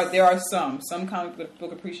 Yes. There are some comic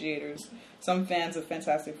book appreciators, some fans of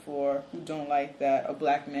Fantastic Four who don't like that a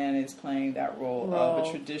black man is playing that role of a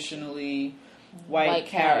traditionally white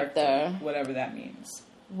character, whatever that means.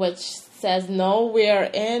 Which says nowhere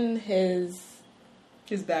in his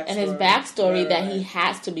backstory Right, that right. he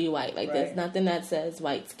has to be white. Like there's Right. nothing that says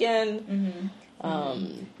white skin.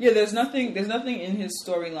 Yeah, there's nothing in his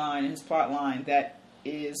storyline, his plot line that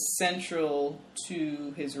is central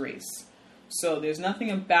to his race. So there's nothing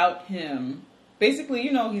about him. Basically,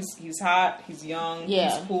 he's hot, he's young, Yeah.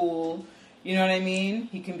 he's cool. You know what I mean?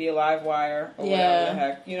 He can be a live wire or Yeah. whatever the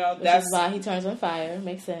heck. Which That's is why he turns on fire.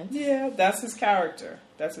 Makes sense. yeah, that's his character.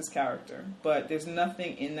 But there's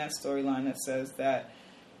nothing in that storyline that says that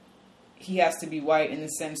he has to be white in the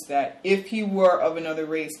sense that if he were of another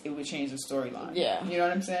race, it would change the storyline. Yeah. You know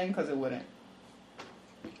what I'm saying? Because it wouldn't.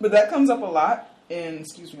 But that comes up a lot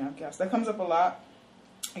excuse me, Outcast. That comes up a lot.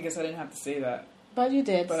 I guess I didn't have to say that. But you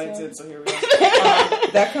did. But so. I did, so here we go.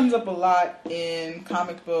 That comes up a lot in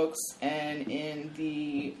comic books and in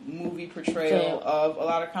the movie portrayal of a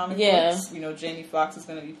lot of comic books. Jamie Foxx is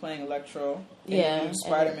going to be playing Electro in the new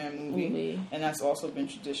Spider-Man movie. And that's also been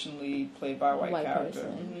traditionally played by a white character.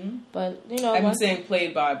 Mm-hmm. But, I've been saying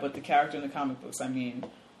played by, but the character in the comic books,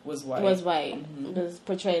 was white. Was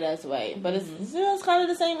portrayed as white. But it's kind of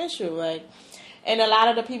the same issue. Like, and a lot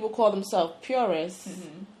of the people call themselves purists.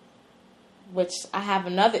 Which I have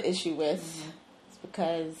another issue with. It's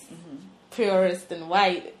because purist and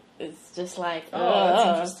white is just like... that's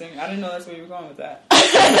interesting. I didn't know that's where you were going with that.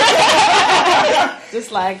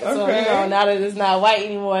 Just like, so, now that it's not white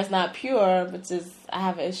anymore, it's not pure, but I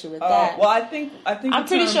have an issue with that. Well, I think I'm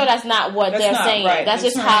pretty sure that's not what they're saying. Right. That's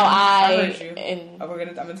just how I heard you. I'm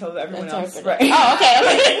going to tell everyone else. Right. Oh,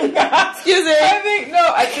 okay. Excuse me.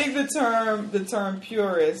 I think the term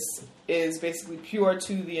purist is basically pure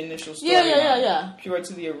to the initial story. Yeah. Pure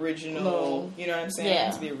to the original, you know what I'm saying?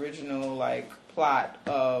 Yeah. To the original, plot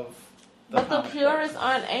of the But the comic purists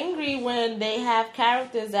aren't angry when they have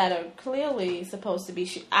characters that are clearly supposed to be...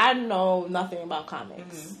 I know nothing about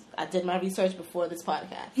comics. I did my research before this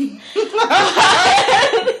podcast.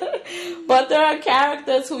 But there are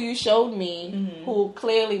characters who you showed me who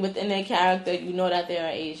clearly within their character you know that they are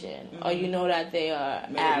Asian or you know that they are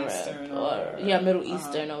Arab Eastern or Middle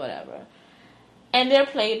Eastern or whatever. And they're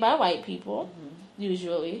played by white people,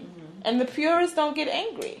 usually. And the purists don't get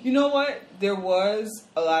angry. You know what? There was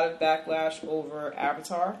a lot of backlash over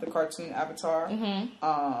Avatar, the cartoon Avatar.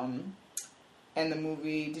 And the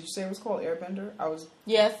movie, did you say it was called Airbender? I was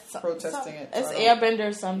protesting it. It's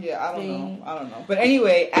Airbender something. Yeah, I don't know. But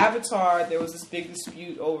anyway, Avatar, there was this big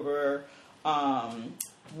dispute over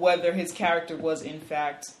whether his character was in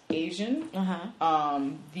fact Asian.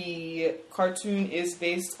 The cartoon is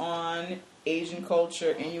based on Asian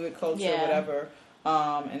culture, Inuit culture, whatever.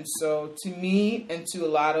 And so to me and to a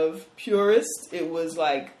lot of purists, it was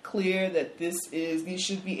clear that these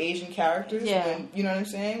should be Asian characters. When, you know what I'm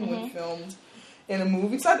saying? When filmed in a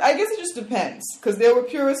movie. So I guess it just depends. Because there were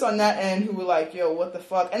purists on that end who were like, yo, what the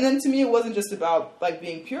fuck? And then to me, it wasn't just about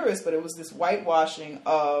being purist, but it was this whitewashing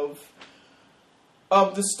of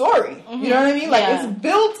the story. You know what I mean? It's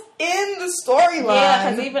built in the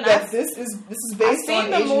storyline that this is based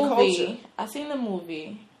on Asian culture. I've seen the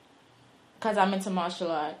movie. Because I'm into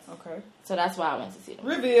martial arts. Okay. So that's why I went to see it.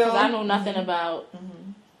 Reveal. Because I know nothing about...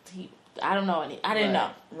 I don't know any. I didn't know.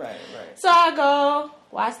 Right. So I go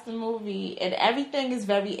watch the movie, and everything is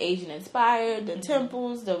very Asian inspired. The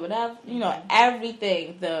temples, the whatever,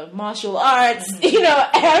 everything. The martial arts,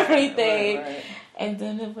 everything. Right. And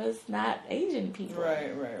then it was not Asian people.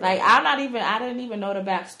 Right. I didn't even know the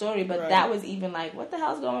backstory, but that was even what the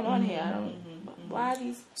hell's going on here? I don't. Why are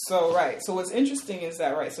these? So what's interesting is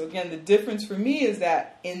that so again, the difference for me is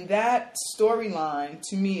that in that storyline,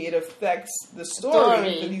 to me, it affects the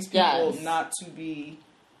story for these people not to be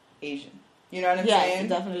Asian. You know what I'm saying? Yes, it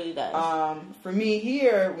definitely does. For me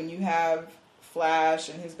here, when you have Flash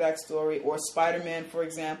and his backstory, or Spider-Man, for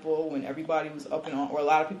example, when everybody was up in arms, or a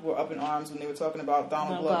lot of people were up in arms when they were talking about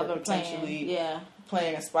Donald Glover potentially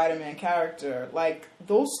playing a Spider-Man character. Like,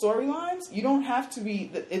 those storylines, you don't have to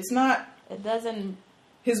be, it's not... It doesn't...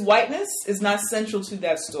 His whiteness is not central to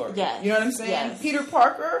that story. Yes. You know what I'm saying? Yes. Peter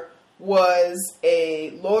Parker was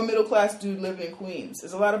a lower middle class dude living in Queens.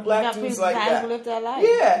 There's a lot of black dudes like that. Live their life.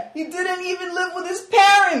 Yeah. He didn't even live with his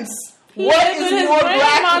parents. He lived with his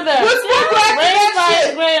grandmother. What's more black than that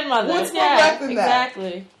shit? Grandmother. What's more black than that?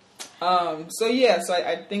 Exactly. So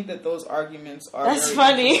I think that those arguments are. That's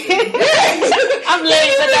funny. I'm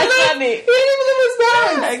late, but that's funny. He didn't even live with his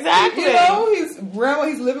parents. Exactly. You know,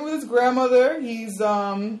 he's living with his grandmother. He's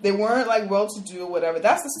they weren't like well to do or whatever.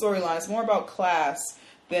 That's the storyline. It's more about class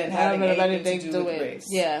than having anything to do with race.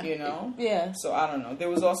 Yeah. You know? Yeah. So I don't know. There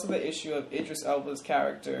was also the issue of Idris Elba's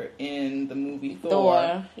character in the movie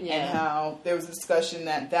Thor. And how there was a discussion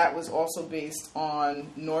that was also based on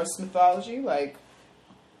Norse mythology, like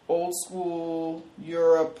old school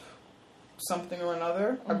Europe, something or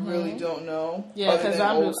another. I really don't know. Yeah, because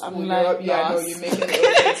I'm like Europe. Yeah, I know you're making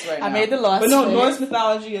it right now. I made the lost. But no, Norse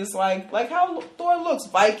mythology is like how Thor looks,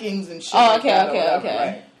 Vikings and shit. Oh, okay.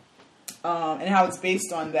 Right. And how it's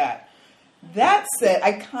based on that. That said,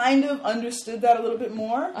 I kind of understood that a little bit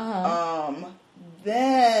more.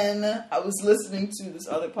 Then I was listening to this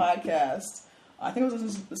other podcast. I think I was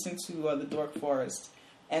listening to The Dork Forest.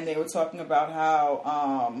 And they were talking about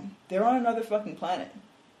how they're on another fucking planet.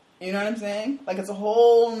 You know what I'm saying? Like, it's a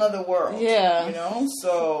whole nother world. Yeah. You know?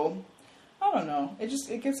 So, I don't know. It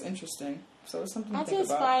gets interesting. So it's something to think about. I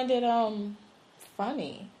just find it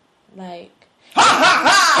funny. Like... maybe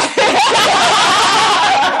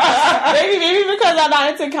because I'm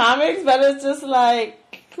not into comics, but it's just like,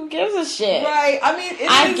 who gives a shit? Right. I mean,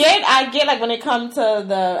 I get like when it comes to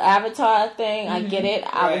the Avatar thing, I get it.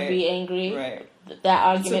 I would be angry. Right. That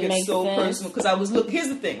argument makes so sense. Personal because here's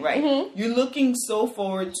the thing, right? You're looking so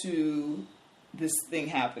forward to this thing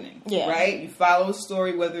happening, right? You follow a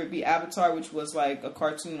story, whether it be Avatar, which was like a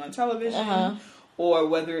cartoon on television, or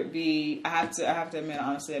whether it be I have to admit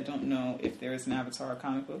honestly, I don't know if there is an Avatar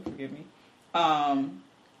comic book. Forgive me.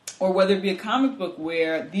 Or whether it be a comic book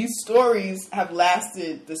where these stories have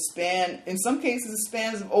lasted the span, in some cases, the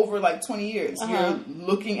spans of over like 20 years. You're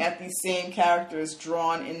looking at these same characters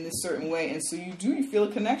drawn in this certain way, and so you feel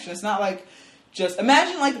a connection. It's not like just,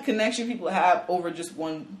 imagine like the connection people have over just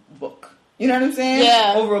one book. You know what I'm saying?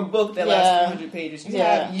 Yeah. Over a book that lasts 300 pages. You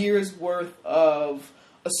have years worth of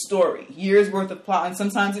a story, years worth of plot, and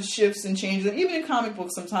sometimes it shifts and changes. And even in comic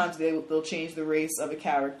books, sometimes they'll change the race of a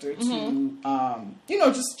character to,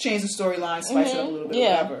 just change the storyline, spice it up a little bit,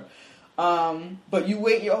 whatever. But you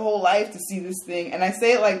wait your whole life to see this thing, and I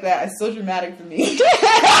say it like that. It's so dramatic for me.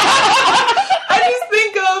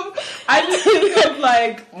 I just think of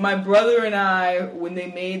like my brother and I when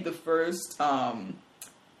they made the first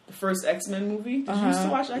X-Men movie. Did you used to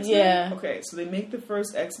watch X-Men? Yeah. Okay, so they make the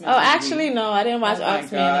first X-Men movie. Actually, no, I didn't watch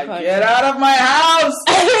X-Men. Get out of my house!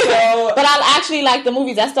 But I actually like the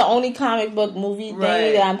movies. That's the only comic book movie thing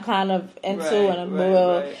that I'm kind of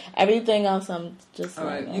into. Everything else, I'm just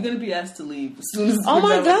Alright, you're going to be asked to leave as soon as oh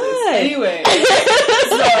my God! Anyway,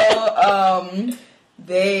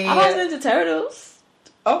 I was into Turtles.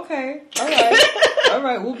 Okay. All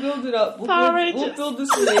right. We'll build it up. We'll build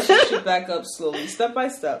this relationship back up slowly, step by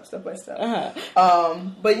step.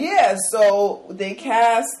 But yeah, so they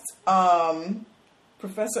cast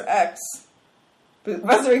Professor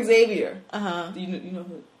Xavier. Do you know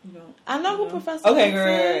who? You know. I know who Professor. Okay,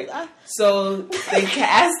 X right. So they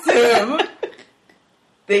cast him.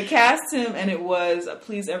 They cast him, and it was,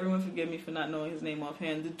 please everyone forgive me for not knowing his name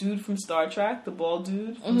offhand, the dude from Star Trek, the bald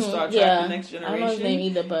dude from Star Trek, The Next Generation. I don't know his name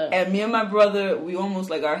either, but... And me and my brother, we almost,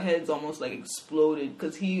 like, our heads almost, like, exploded,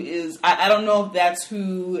 because he is, I don't know if that's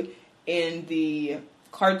who in the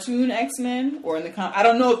cartoon X-Men, or in the I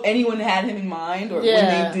don't know if anyone had him in mind, or when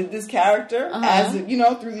they did this character, as,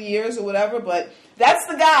 through the years or whatever, but that's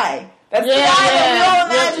the guy. That's the guy that we all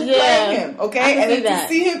imagine playing him, okay? And then to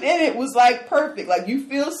see him in it was, like, perfect. Like, you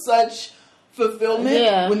feel such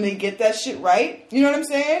fulfillment when they get that shit right. You know what I'm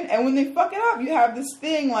saying? And when they fuck it up, you have this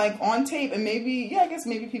thing, like, on tape. And maybe, I guess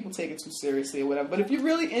maybe people take it too seriously or whatever. But if you're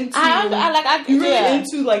really into...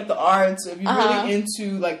 into, like, the arts, if you're really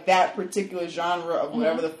into, like, that particular genre of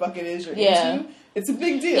whatever the fuck it is you're into, it's a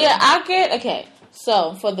big deal. Yeah, okay.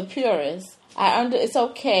 So, for the purists... it's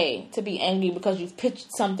okay to be angry because you've pitched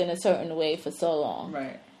something a certain way for so long.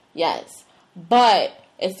 Right. Yes. But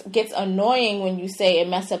it gets annoying when you say it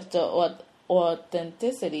messes up the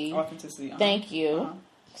authenticity. Authenticity. Thank you.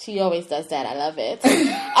 She always does that. I love it.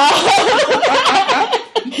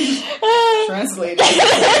 Translated.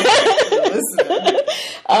 Listen.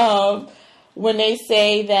 When they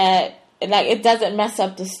say that, like, it doesn't mess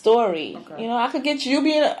up the story. Okay. You know, I could get you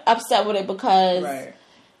being upset with it because Right.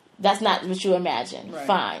 that's not what you imagine. Right.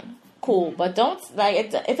 Fine. Cool. But don't,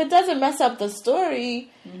 like, if it doesn't mess up the story,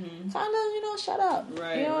 kind of, shut up.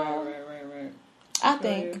 Right, you know? right. I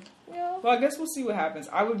think. Yeah. Well, I guess we'll see what happens.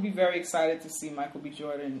 I would be very excited to see Michael B.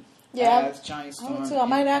 Jordan as Johnny Storm. I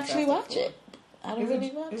might actually Fantastic watch Four. it. I don't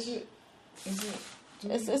really watch. Is it?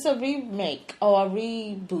 It's a remake or a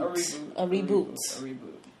reboot. A reboot.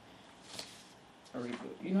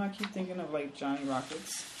 You know, I keep thinking of like Johnny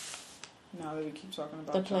Rockets. Now that we keep talking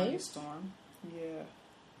about The Johnny place? Storm. Yeah.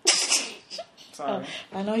 Sorry.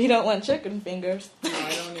 I know you don't want chicken fingers. No,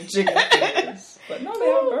 I don't eat chicken fingers. But no, they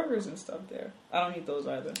have burgers and stuff there. I don't eat those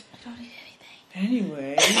either. I don't eat anything.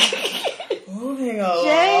 Anyway, moving along.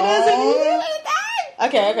 Jay doesn't eat anything.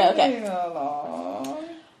 Okay. Moving along.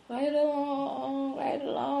 Right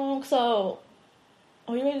along. So,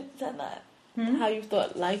 you ready to tell that? How you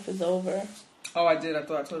thought life is over? Oh, I did. I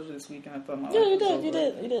thought I told you this week, and I thought my life Yeah, you was did. over. You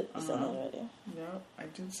did. You Uh-huh. said that already. Yeah, I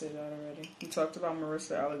did say that already. We talked about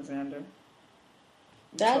Marissa Alexander.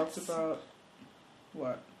 We That's- talked about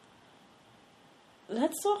what?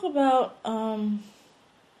 Let's talk about. Well,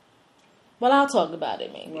 I'll talk about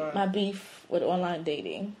it maybe. What? My beef with online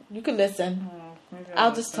dating. You can listen. Oh, maybe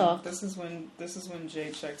I'll just talk. This is when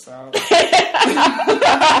Jay checks out.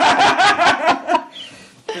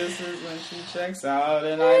 This is when she checks out,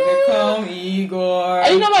 and I become Igor.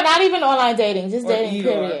 And you know what? Not even online dating, just Or dating.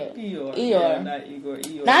 Eeyore. Period. Eeyore. Eeyore. Yeah, not Igor.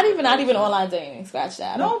 Eeyore. Not even online dating. Scratch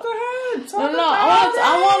that. No, go ahead. Talk No, about I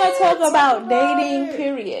want to talk about dating. it.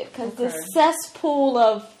 Period. Because the Okay. cesspool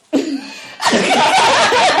of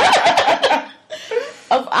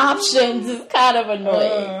of options is kind of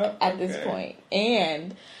annoying at this okay. point.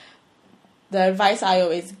 And the advice I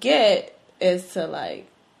always get is to like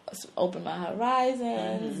open my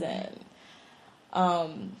horizons, and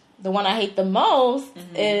the one I hate the most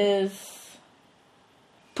is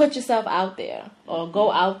put yourself out there or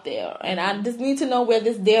go out there. And I just need to know where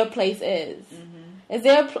this their place is. Is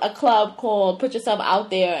there a club called Put Yourself Out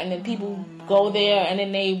There, and then people go there and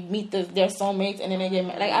then they meet their soulmates and then they get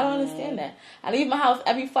married? Like, I don't understand that. I leave my house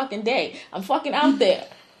every fucking day. I'm fucking out there.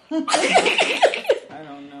 I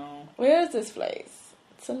don't know. Where is this place?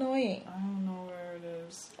 It's annoying. I don't know where it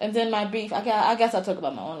is. And then my beef. I guess I'll talk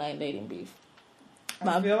about my online dating beef.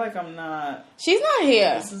 I feel like I'm not. She's not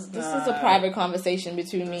here. This is a not- private conversation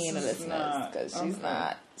between me and the This is listeners, not- because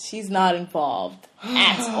okay. she's not involved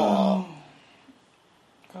at all.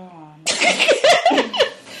 Go on.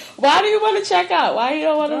 Why do you want to check out? Why you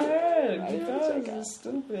don't want Go to? ahead. Why you wanna Because check out? it's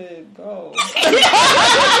stupid. Go.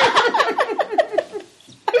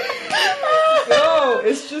 Go.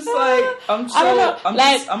 It's just like I'm so. I don't know,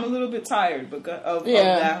 I'm a little bit tired because of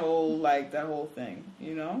that whole thing.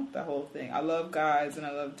 You know, that whole thing. I love guys and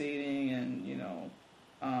I love dating and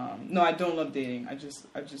no, I don't love dating. I just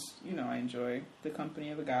I enjoy the company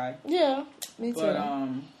of a guy. Yeah, me too. But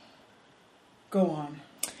go on.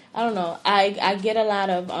 I don't know. I get a lot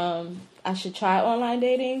of I should try online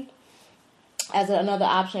dating as another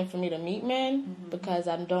option for me to meet men, because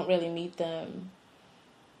I don't really meet them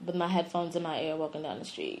with my headphones in my ear walking down the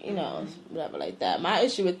street, whatever like that. My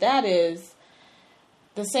issue with that is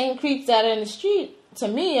the same creeps that are in the street to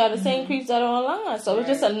me are the same creeps that are online. So it's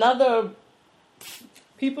just another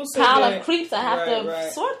people say pile that, of creeps I have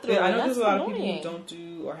to sort through. Yeah, I know That's there's a lot annoying. of people who don't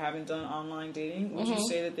do or haven't done online dating. Would you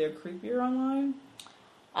say that they're creepier online?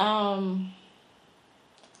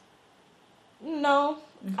 No.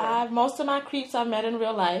 Okay. Most of my creeps I've met in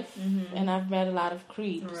real life, and I've met a lot of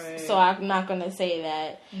creeps. Right. So I'm not going to say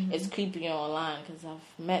that it's creepier online, because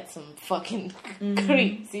I've met some fucking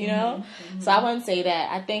creeps, you know? So I wouldn't say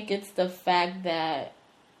that. I think it's the fact that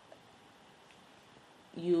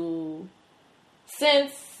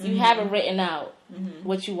since you haven't written out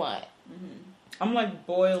what you want. I'm like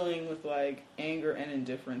boiling with like anger and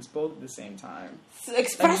indifference both at the same time.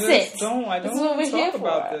 Express I it. don't That's what want we're to here talk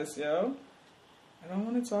about for. this, yo. I don't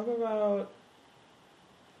want to talk about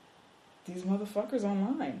these motherfuckers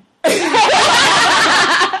online.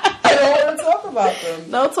 I don't want to talk about them.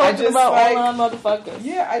 No talking about online motherfuckers.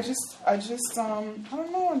 Yeah, I just I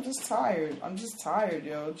don't know, I'm just tired.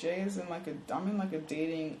 Yo. Jay is I'm in a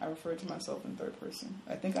dating, I refer to myself in third person.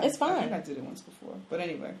 It's fine. I think I did it once before. But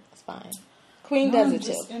anyway. It's fine. Queen does I'm it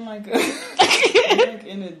too. just in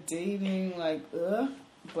in a dating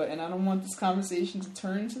and I don't want this conversation to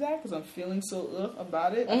turn into that because I'm feeling so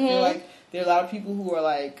about it. I feel like there are a lot of people who are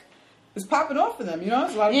like it's popping off for them, you know?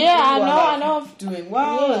 There's a lot of Yeah, people who I are, know. like, doing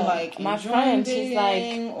well Yeah. and, like, My enjoying friend, she's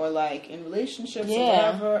dating like- or, like, in relationships or Yeah.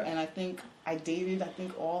 whatever. And I think I dated,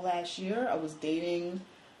 all last year. I was dating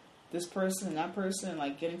this person and that person and,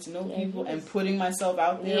 like, getting to know Yeah, people yes. and putting myself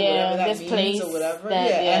out there, Yeah, whatever that this means place or whatever.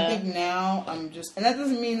 that- And I yeah. think now I'm just... And that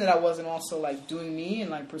doesn't mean that I wasn't also, like, doing me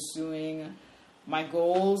and, like, pursuing my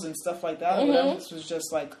goals and stuff like that. Or whatever. This was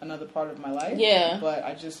just, like, another part of my life. Yeah. But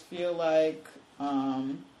I just feel like...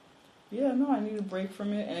 I need a break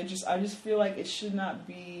from it, and I just feel like it should not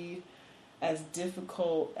be as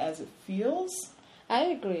difficult as it feels. I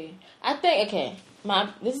agree. I think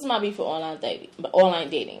this is my beef for online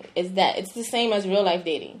dating is that it's the same as real life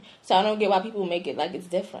dating. So I don't get why people make it like it's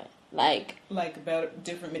different. Like better,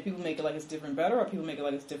 different. People make it like it's different better, or people make it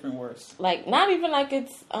like it's different worse. Like not even like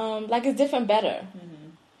it's different better. Mm-hmm.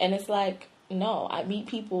 And it's like, no, I meet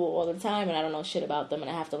people all the time and I don't know shit about them and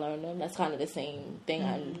I have to learn them. That's kind of the same thing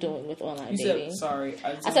I'm doing with online dating. Sorry.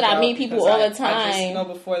 I said I meet people all the time.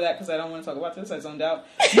 Before that, because I don't want to talk about this, I zoned out.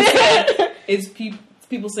 You said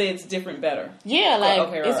people say it's different better. Yeah,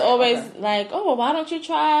 like, it's always like, oh, well, why don't you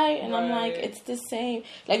try? And I'm like, it's the same.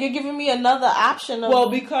 Like, you're giving me another option of... Well,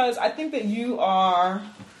 because I think that you are...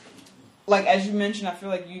 Like, as you mentioned, I feel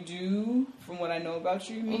like you do, from what I know about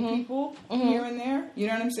you, meet people here and there. You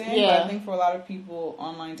know what I'm saying? Yeah. But I think for a lot of people,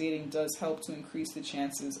 online dating does help to increase the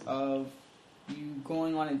chances of you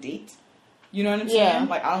going on a date. You know what I'm saying?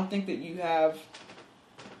 Like, I don't think that you have...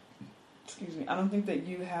 Excuse me. I don't think that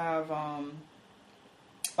you have...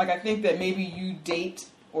 Like, I think that maybe you date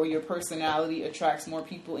or your personality attracts more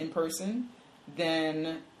people in person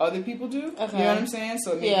than other people do. Okay. You know what I'm saying?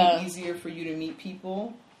 So it may be easier for you to meet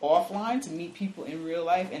people offline, to meet people in real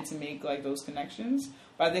life, and to make, like, those connections.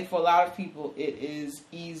 But I think for a lot of people, it is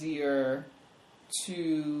easier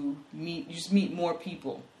to meet more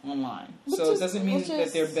people online. So it doesn't mean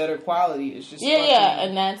that they're better quality. It's just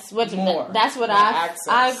and that's what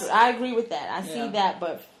I agree with that. I see that,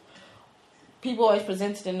 but people always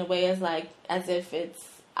present it in a way as if it's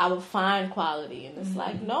I would find quality, and it's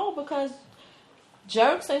like, no, because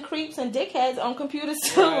jerks and creeps and dickheads on computers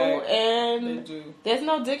too, and there's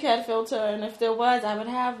no dickhead filter, and if there was, I would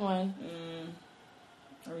have one.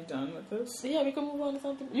 Are we done with this? Yeah, we can move on to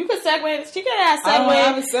something. You can segue. She can segue. I don't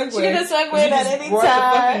have a segue. She can segue at any brought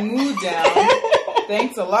time. The fucking mood down.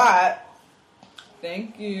 Thanks a lot.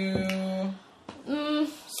 Thank you.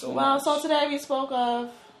 So today we spoke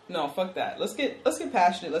of... No, fuck that. Let's get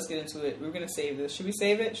passionate. Let's get into it. We're gonna save this. Should we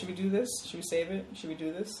save it? Should we do this? Should we save it? Should we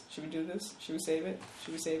do this? Should we do this? Should we save it?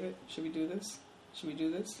 Should we save it? Should we do this? Should we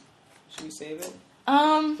do this? Should we save it?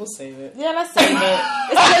 We'll save it. Yeah, let's save it.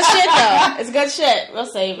 It's good shit though. It's good shit. We'll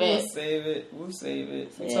save it. We'll save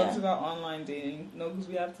it. We talked about online dating. No, because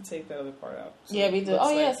we have to take that other part out. So yeah, we do.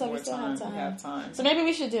 So we still have time. We have time. So maybe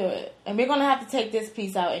we should do it. And we're gonna have to take this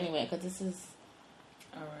piece out anyway, because this is...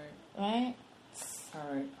 Alright?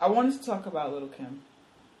 Alright. I wanted to talk about Lil' Kim.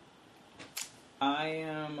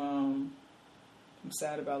 I'm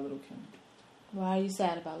sad about Lil' Kim. Why are you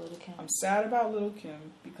sad about Lil' Kim? I'm sad about Lil'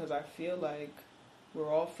 Kim because I feel like we're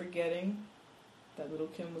all forgetting that Lil'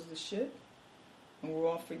 Kim was the shit. And we're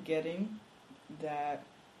all forgetting that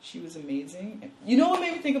she was amazing. And you know what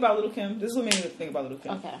made me think about Lil' Kim? This is what made me think about Lil'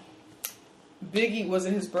 Kim. Okay. Biggie, was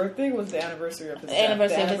it his birthday or was it the anniversary of his death? The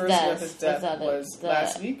anniversary of his death was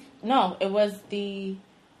last week? No, it was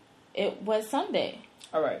Sunday.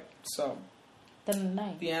 Alright, so... The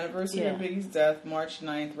 9th. The anniversary of Biggie's death, March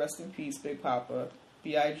 9th, rest in peace, Big Papa,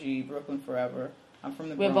 B.I.G., Brooklyn Forever. I'm from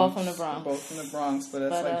the Bronx. We're both from the Bronx. We're both from the Bronx, but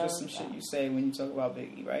that's like just some shit you say when you talk about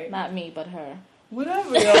Biggie, right? Not me, but her.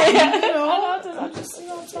 Whatever, yo. I'm just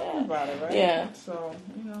talking about it, right? Yeah. So,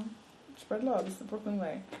 spread love. It's the Brooklyn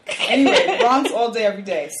way. Anyway, Bronx all day, every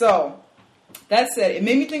day. So, that said, it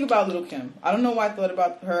made me think about Lil' Kim. I don't know why I thought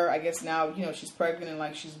about her. I guess now, she's pregnant and,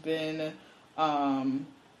 like, she's been,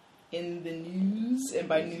 in the news, and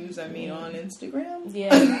by news I mean on Instagram. Yeah.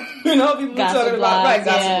 People are talking about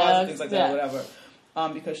gossip blogs and things like that, whatever.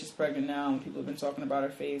 Because she's pregnant now, and people have been talking about her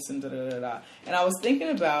face and da-da-da-da. And I was thinking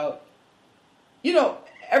about,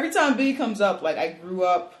 every time Biggie comes up, like, I grew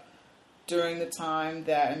up during the time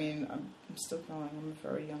that, I'm still growing. I'm a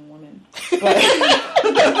very young woman.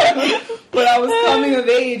 But I was coming of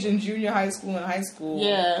age in junior high school and high school.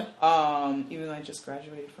 Yeah. Even though I just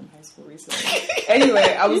graduated from high school recently.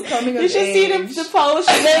 Anyway, I was coming of age. You should see the pose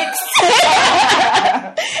she makes.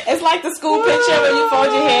 It's like the school picture when you fold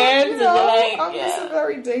your hands. I'm just a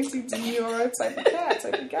very dainty demure type of cat,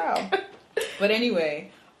 type of gal. But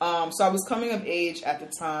anyway... so I was coming of age at the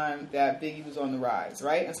time that Biggie was on the rise,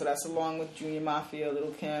 right? And so that's along with Junior Mafia,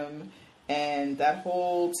 Lil' Kim, and that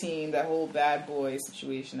whole team, that whole Bad Boy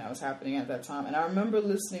situation that was happening at that time. And I remember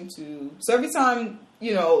listening to, so every time,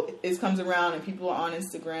 you know, it comes around and people are on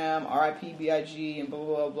Instagram, RIP BIG and blah,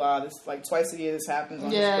 blah, blah, blah. This, like, twice a year this happens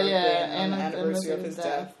on his birthday and on the anniversary of his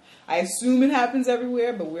death. I assume it happens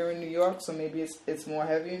everywhere, but we're in New York, so maybe it's more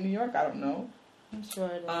heavy in New York. I don't know. I'm sure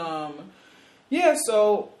it is. Yeah,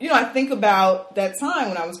 so, you know, I think about that time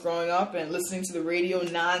when I was growing up and listening to the radio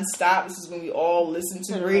nonstop. This is when we all listened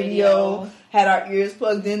to the radio, had our ears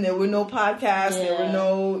plugged in. There were no podcasts. Yeah. There were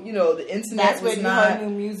no, you know, the internet was not. That's where you heard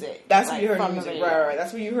new music. That's where you heard new music. Right.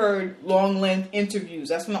 That's where you heard long-length interviews.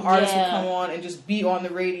 That's when the artists would come on and just be on the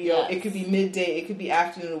radio. Yes. It could be midday. It could be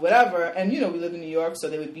afternoon or whatever. And, you know, we live in New York, so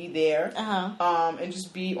they would be there and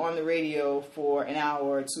just be on the radio for an hour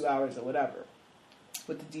or 2 hours or whatever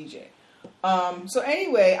with the DJ. So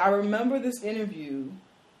anyway, I remember this interview,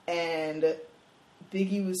 and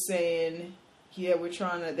Biggie was saying, yeah,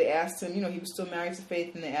 they asked him, you know, he was still married to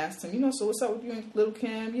Faith, and they asked him, you know, so what's up with you and Lil'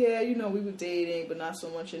 Kim? Yeah, you know, we were dating, but not so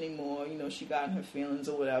much anymore. You know, she got in her feelings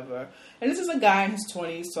or whatever. And this is a guy in his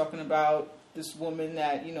 20s talking about this woman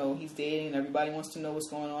that, you know, he's dating, and everybody wants to know what's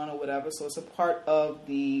going on or whatever. So it's a part of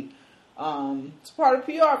the... it's part of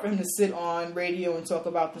PR for him to sit on radio and talk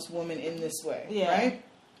about this woman in this way, right?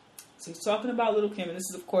 So he's talking about Lil' Kim, and this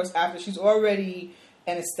is, of course, after she's already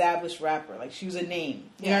an established rapper. Like, she was a name.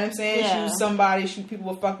 You know what I'm saying? Yeah. She was somebody.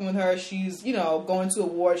 People were fucking with her. She's, you know, going to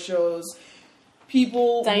award shows.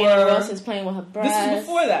 Diana Ross is playing with her breasts. This is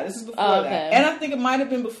before that. And I think it might have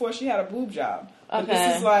been before she had a boob job. But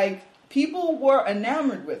this is like... People were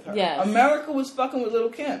enamored with her. Yes. America was fucking with Lil'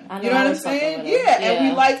 Kim. You know what I'm saying? Yeah, and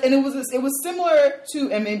we liked, and it was similar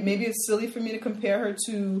to, and maybe it's silly for me to compare her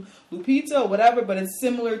to Lupita or whatever, but it's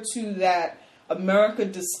similar to that America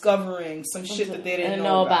discovering some shit that they didn't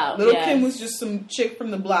know about. Lil' Kim was just some chick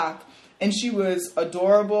from the block, and she was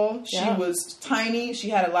adorable. She was tiny. She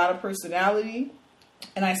had a lot of personality.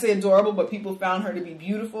 And I say adorable, but people found her to be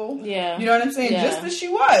beautiful. Yeah. You know what I'm saying? Yeah. Just as she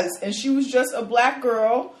was. And she was just a black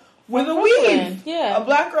girl with a weave. Yeah. A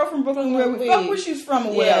black girl from Brooklyn where she's from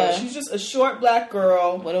or whatever. She's just a short black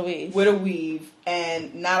girl with a weave.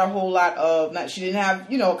 And not a whole lot of, she didn't have,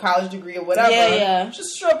 you know, a college degree or whatever.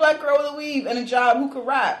 Just a short black girl with a weave and a job who could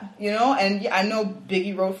rap, you know? And I know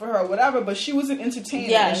Biggie wrote for her or whatever, but she was an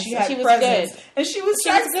entertainer and she had presence. Good. And she was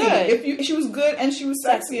sexy. She was good and she was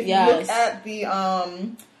sexy. If you look at the,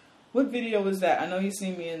 what video was that? I know you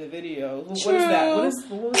seen me in the video. What is that? What was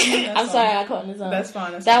I'm sorry, I caught this on. That's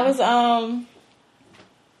fine. That was, I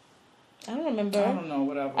don't remember. I don't know,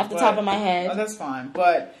 whatever. Off the top of my head. Oh, that's fine.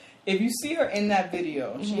 But if you see her in that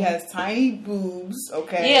video, she has tiny boobs,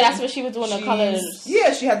 okay? Yeah, that's what she was doing, the colors.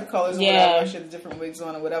 Yeah, she had the colors or whatever. She had the different wigs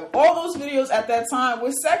on or whatever. All those videos at that time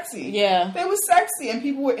were sexy. Yeah. They were sexy, and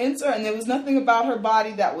people were into her, and there was nothing about her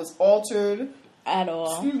body that was altered. At all.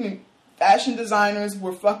 Excuse me. Fashion designers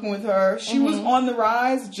were fucking with her. She was on the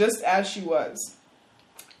rise just as she was.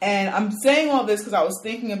 And I'm saying all this because I was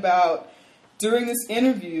thinking about during this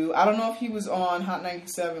interview, I don't know if he was on Hot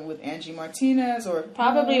 97 with Angie Martinez or...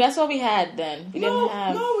 Probably. That's what we had then. We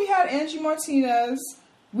had Angie Martinez.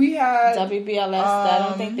 We had... WBLS. I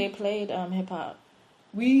don't think they played hip-hop.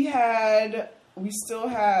 We still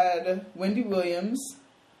had Wendy Williams.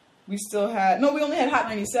 We still had... No, we only had Hot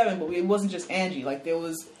 97, but it wasn't just Angie. Like, there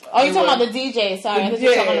was... Oh, you're talking about the DJ. Sorry, I thought you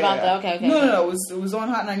were talking about the... Okay. No. It was on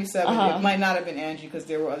Hot 97. It might not have been Angie because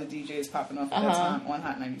there were other DJs popping off at that time on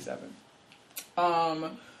Hot 97.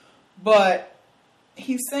 But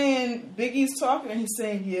he's saying... Biggie's talking and he's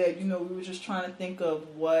saying, yeah, you know, we were just trying to think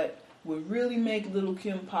of what would really make Lil'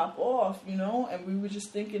 Kim pop off, you know? And we were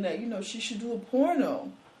just thinking that, you know, she should do a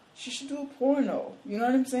porno. You know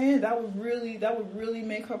what I'm saying? That would really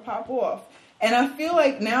make her pop off. And I feel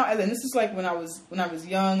like now, and this is like when I was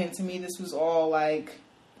young, and to me this was all like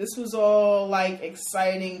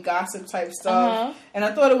exciting gossip type stuff. And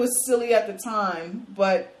I thought it was silly at the time,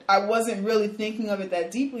 but I wasn't really thinking of it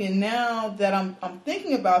that deeply. And now that I'm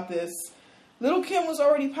thinking about this, Lil' Kim was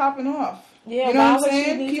already popping off. Yeah, you know what I'm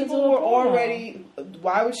saying? People were already.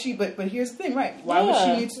 Why would she? But here's the thing, right? Why would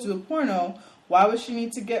she need to do a porno? Why would she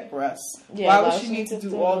need to get breasts? Yeah, why would she need to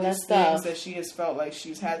do all these things that she has felt like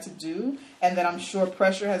she's had to do, and that I'm sure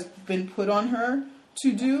pressure has been put on her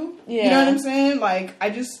to do? Yeah. You know what I'm saying? Like, I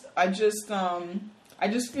just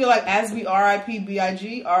feel like as we RIP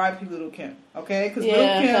BIG, RIP Lil' Kim, okay? Because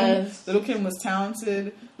Lil' Kim was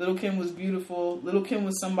talented. Lil' Kim was beautiful. Lil' Kim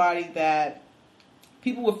was somebody that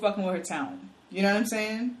people were fucking with her talent. You know what I'm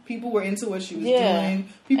saying? People were into what she was doing.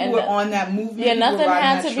 People were on that movement. Yeah, nothing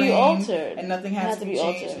had to be altered. And nothing had to be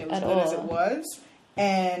changed. And it was good as it was.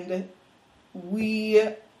 And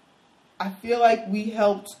I feel like we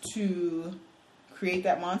helped to create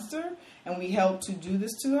that monster, and we helped to do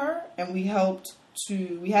this to her, and we helped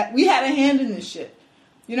to we had a hand in this shit.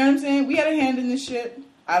 You know what I'm saying? We had a hand in this shit.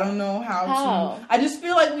 I don't know how to. I just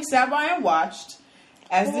feel like we sat by and watched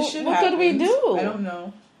as this shit happened. What could we do? I don't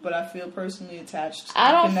know, but I feel personally attached.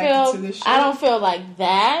 To this shit. I don't feel like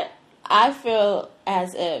that. I feel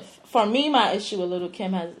as if, for me, my issue with Little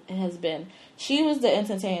Kim has been, she was the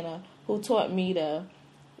entertainer who taught me to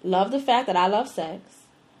love the fact that I love sex,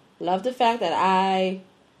 love the fact that I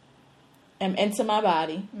am into my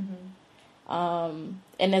body, and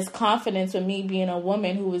there's confidence with me being a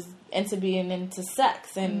woman who was into being into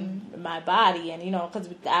sex and my body, and because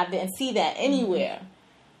I didn't see that anywhere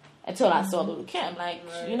until I saw Little Kim. Like,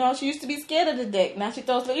 she used to be scared of the dick. Now she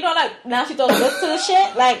throws, now she throws lips to the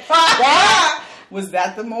shit. Like that. Was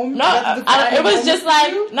that the moment? No, it was just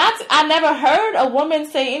like I never heard a woman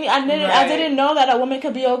say any. I didn't know that a woman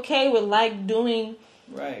could be okay with doing.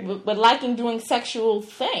 Right. But liking doing sexual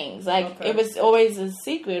things. Like, it was always a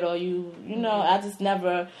secret, or I just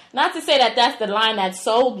never... Not to say that that's the line that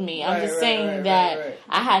sold me. I'm just saying that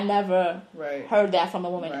I had never heard that from a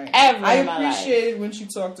woman ever in my life. I appreciated when she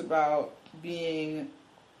talked about being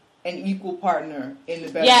an equal partner in the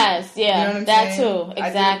bedroom. Yes, yeah. You know what I'm that saying? too. Exactly.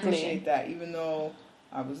 I did appreciate that, even though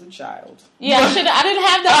I was a child. Yeah, I didn't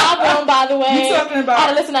have the album, by the way. You're talking about... I had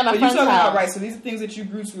to listen at my friend's house. Right, so these are things that you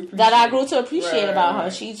grew to appreciate. That I grew to appreciate about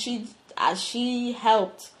her. She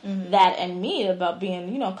helped that and me about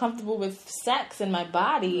being, comfortable with sex and my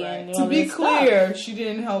body. Right. And to be clear, she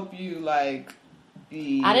didn't help you,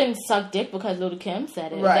 be... I didn't suck dick because Little Kim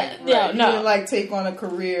said it. Right. You didn't, take on a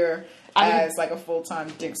career... as a full-time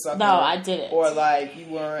dick sucker. No, I didn't. Or you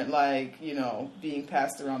weren't being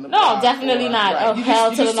passed around the No, block. definitely not. Right. Oh,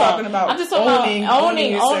 hell to the no. I'm just talking about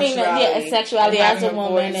owning sexuality as a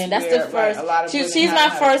woman, and that's the first. She's my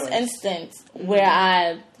first instance where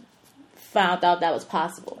I found out that was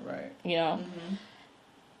possible. Right.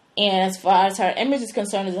 And as far as her image is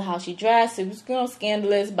concerned, is how she dressed. It was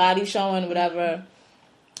scandalous, body showing, whatever.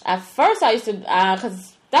 At first, I used to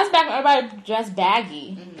because that's back when everybody dressed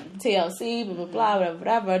baggy. TLC, blah, blah, blah,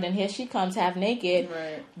 whatever. Then here she comes half naked.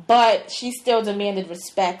 Right. But she still demanded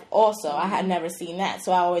respect also. I had never seen that.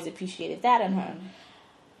 So I always appreciated that in her.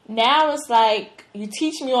 Now it's like, you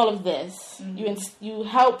teach me all of this. You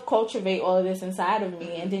help cultivate all of this inside of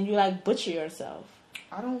me. And then you butcher yourself.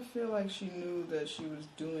 I don't feel like she knew that she was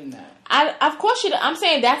doing that. Of course she did. I'm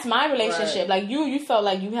saying that's my relationship. Right. You felt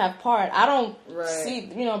like you have part. I don't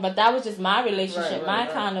see, but that was just my relationship. My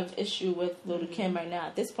kind of issue with Little Kim right now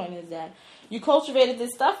at this point is that you cultivated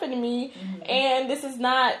this stuff into me, and this is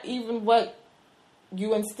not even what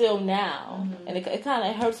you instill now. And it kind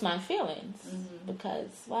of hurts my feelings because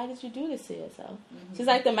why did you do this to yourself? She's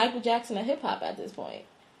like the Michael Jackson of hip hop at this point.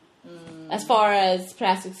 As far as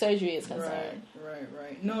plastic surgery is concerned. Right.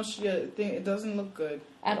 No, it doesn't look good.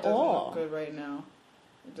 At all. It doesn't look good right now.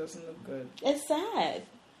 It doesn't look good. It's sad.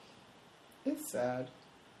 It's sad.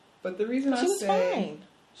 But the reason she was fine.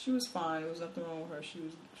 She was fine. There was nothing wrong with her. She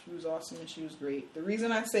was awesome and she was great. The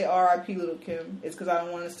reason I say R.I.P. Little Kim is because I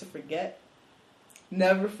don't want us to forget.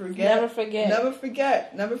 Never forget. If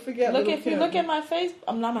you look at my face,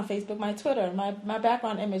 not my Facebook, my Twitter, my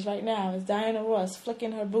background image right now is Diana Ross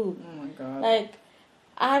flicking her boob. Oh my God.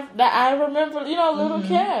 I remember, Little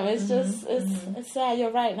Kim. It's just, it's sad.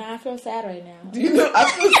 You're right. Now I feel sad right now. I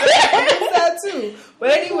feel sad too.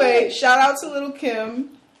 But anyway, shout out to Little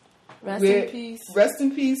Kim. Rest in peace. Rest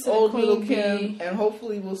in peace, old Little Kim. And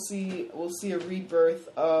hopefully we'll see a rebirth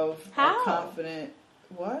of a confident.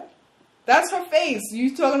 What? That's her face.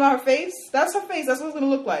 You talking about her face? That's her face. That's what it's going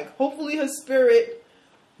to look like. Hopefully her spirit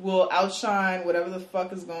will outshine whatever the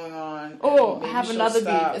fuck is going on. Oh, I have another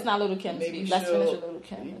beef. It's not Little Kim's beef. Let's finish with Little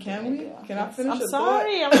Kim. Can we? Can I finish I'm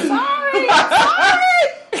sorry. I'm sorry.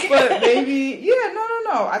 But maybe,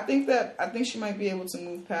 no. I think she might be able to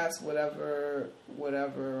move past whatever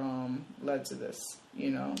led to this.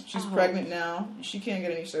 She's pregnant now. She can't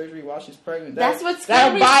get any surgery while she's pregnant. That's what's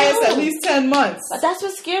scary. That'll buy us at least 10 months. But that's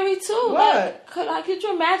what's scary too. What? Could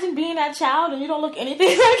you imagine being that child and you don't look anything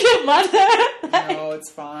like your mother? No, it's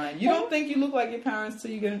fine. You don't think you look like your parents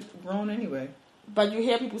till you get grown anyway. But you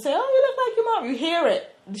hear people say, "Oh, you look like your mom." You hear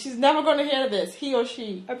it. She's never going to hear this. He or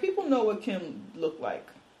she. And people know what Kim looked like.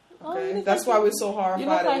 Okay, oh, that's why we're so horrified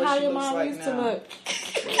at what she looks like now. To look.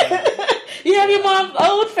 You have your mom's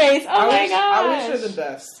old face. Oh my gosh. I wish her the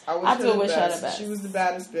best. I wish her the best. She was the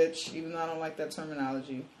baddest bitch, even though I don't like that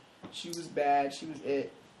terminology. She was bad. She was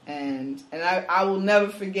it. And I will never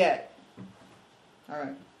forget. All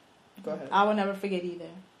right. Go ahead. I will never forget either.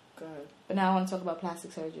 Go ahead. But now I want to talk about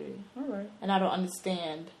plastic surgery. All right. And I don't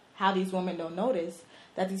understand how these women don't notice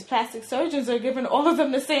that these plastic surgeons are giving all of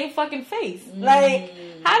them the same fucking face. Like,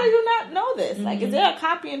 how do you not know this? Like, is there a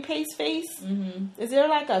copy and paste face? Is there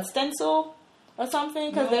like a stencil or something?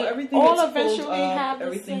 Because they all eventually have the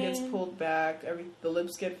everything same... gets pulled back. The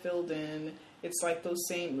lips get filled in. It's like those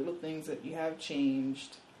same little things that you have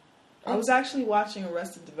changed. I was actually watching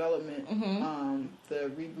Arrested Development, the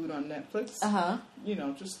reboot on Netflix. You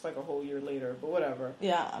know, just like a whole year later, but whatever.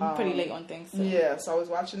 Yeah, I'm pretty late on things too. Yeah, so I was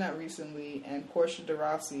watching that recently, and Portia de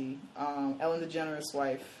Rossi, Ellen DeGeneres'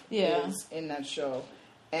 wife, is in that show.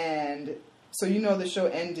 And so, you know, the show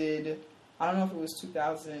ended, I don't know if it was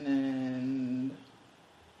 2000 and...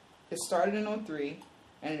 It started in 2003.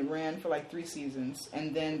 And it ran for like 3 seasons.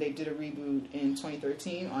 And then they did a reboot in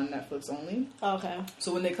 2013 on Netflix only. Okay.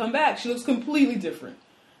 So when they come back, she looks completely different.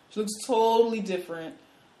 She looks totally different.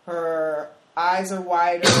 Her eyes are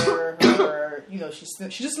wider. Her, you know, she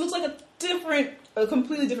just looks like a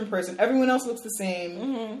completely different person. Everyone else looks the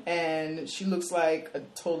same. And she looks like a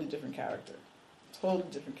totally different character.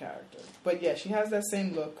 Totally different character. But yeah, she has that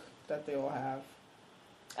same look that they all have.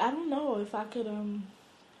 I don't know if I could,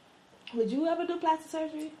 would you ever do plastic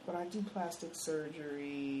surgery? But I do plastic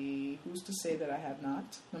surgery. Who's to say that I have not?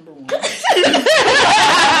 Number one. I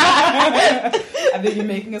think you're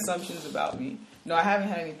making assumptions about me. No, I haven't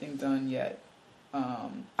had anything done yet. I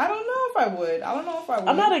don't know if I would.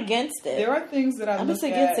 I'm not against it. There are things that I'm just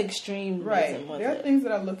against extreme. Right. There are things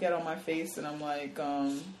that I look at on my face and I'm like,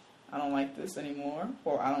 I don't like this anymore,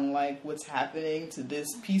 or I don't like what's happening to this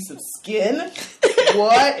piece of skin.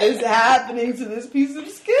 What is happening to this piece of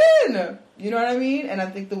skin? You know what I mean? And I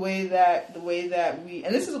think the way that we,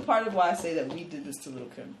 and this is a part of why I say that we did this to Lil'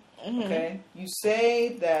 Kim. Okay, you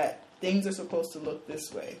say that things are supposed to look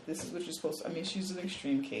this way. This is what you're supposed to. I mean, she's an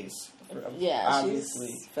extreme case. Obviously,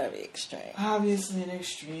 she's very extreme. Obviously, an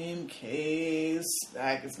extreme case.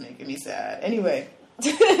 That is making me sad. Anyway,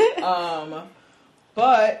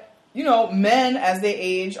 but. You know, men, as they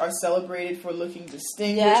age, are celebrated for looking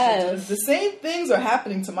distinguished. Yes. The same things are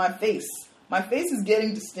happening to my face. My face is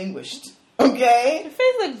getting distinguished. Okay? Your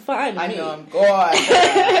face looks fine to me. I know, I'm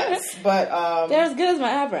gorgeous. But, they're as good as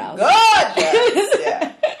my eyebrows. Gorgeous!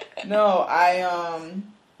 Yeah. No,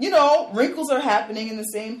 you know, wrinkles are happening in the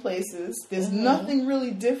same places. There's nothing really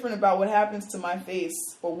different about what happens to my face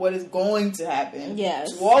or what is going to happen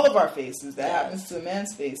to all of our faces that happens to a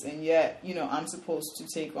man's face. And yet, you know, I'm supposed to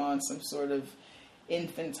take on some sort of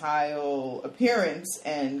infantile appearance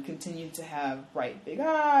and continue to have bright big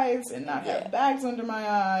eyes and not have bags under my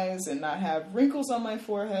eyes and not have wrinkles on my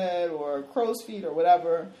forehead or crow's feet or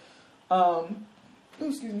whatever.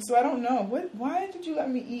 Excuse me. So I don't know. Why did you let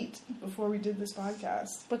me eat before we did this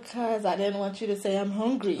podcast? Because I didn't want you to say I'm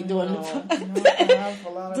hungry during the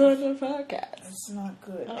podcast. It's not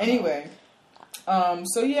good. Anyway,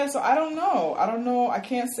 so I don't know. I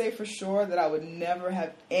can't say for sure that I would never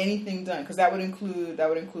have anything done because that would include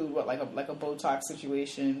what like a Botox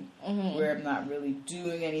situation where I'm not really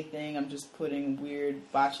doing anything. I'm just putting weird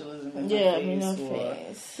botulism in my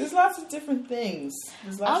face. There's lots of different things.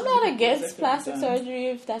 I'm not against plastic surgery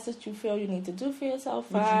if that's what you feel you need to do for yourself.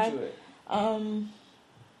 Fine. Would you do it?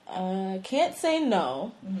 Can't say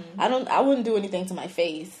no. I wouldn't do anything to my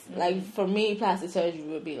face. Like for me, plastic surgery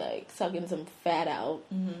would be like sucking some fat out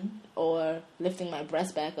or lifting my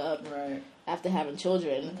breast back up after having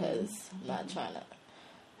children because I'm not trying to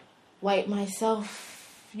wipe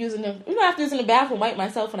myself using the. You don't have to use in the bathroom. Wipe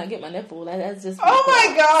myself when I get my nipple. That's just. Oh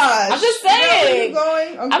my gosh! I'm just saying. Where are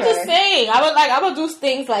you going? Okay. I'm just saying. I would do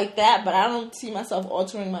things like that, but I don't see myself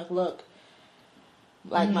altering my look.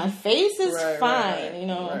 Like my face is fine, you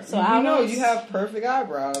know. Right. So I know you have perfect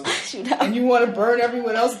eyebrows, and you want to burn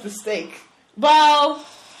everyone else at the stake. Well,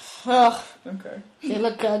 okay, they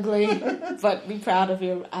look ugly, but be proud of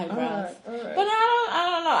your eyebrows. All right. But I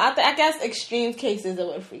don't know. I guess extreme cases are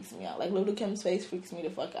what freaks me out. Like Lil' Kim's face freaks me the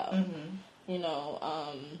fuck out. You know,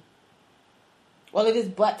 all of this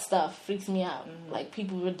butt stuff freaks me out. Like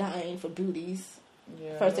people were dying for booties.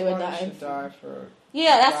 Yeah, first they were dying for.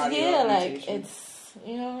 Yeah, that's like it's.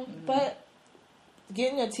 You know, but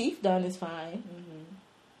getting your teeth done is fine.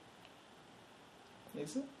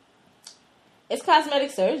 Is it? It's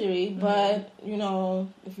cosmetic surgery, but, you know,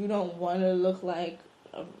 if you don't want to look like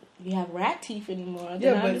you have rat teeth anymore,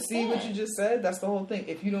 then I understand. See what you just said? That's the whole thing.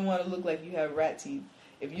 If you don't want to look like you have rat teeth,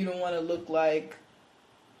 if you don't want to look like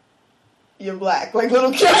you're black, like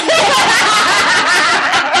Lil' Kim.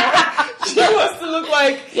 She wants to look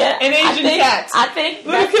like an Asian cat. I think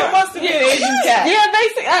Lil' Kim wants to be an Asian cat. Yeah,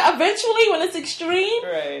 basically. Eventually, when it's extreme,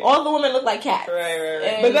 all the women look like cats.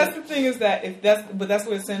 Right. But that's the thing is that that's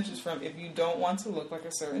where it centers from. If you don't want to look like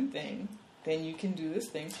a certain thing, then you can do this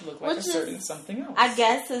thing to look like Which a certain something else. I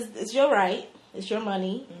guess it's your right. It's your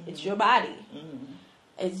money. Mm-hmm. It's your body. Mm-hmm.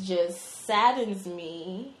 It just saddens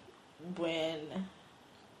me when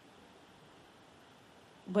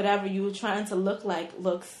whatever you were trying to look like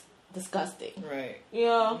looks disgusting. Right. You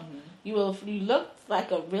know, you look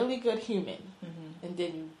like a really good human, and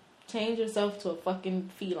then you change yourself to a fucking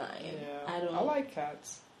feline. Yeah. I like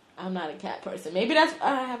cats. I'm not a cat person. Maybe that's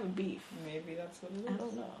I have a beef. Maybe that's what it is. I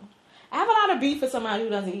don't know. I have a lot of beef with somebody who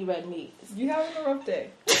doesn't eat red meat. You having a rough day.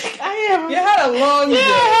 I am. You had a long day. Yeah,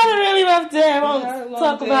 I had a really rough day. I won't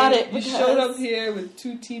talk about it. You showed up here with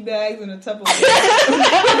 2 tea bags and a Tupperware.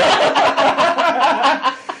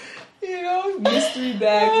 You know, mystery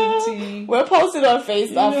bags of tea. We're posted on our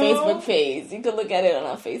Facebook page. You can look at it on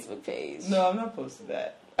our Facebook page. No, I'm not posting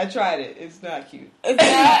that. I tried it. It's not cute. It's not,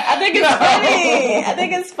 I think it's funny. I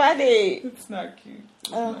think it's funny. It's not cute.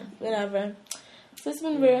 Whatever. So it's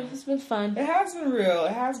been real. It's been fun. It has been real.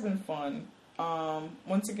 It has been fun.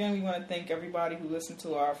 Once again, we want to thank everybody who listened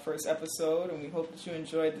to our first episode, and we hope that you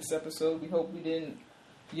enjoyed this episode. We hope we didn't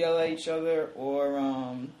yell at each other or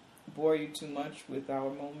bore you too much with our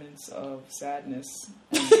moments of sadness.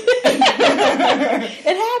 It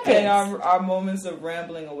happens. And our moments of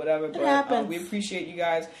rambling or whatever. It happens. We appreciate you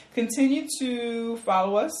guys. Continue to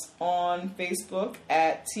follow us on Facebook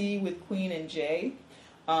at Tea with Queen and Jay.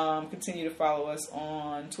 Continue to follow us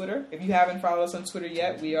on Twitter. If you haven't followed us on Twitter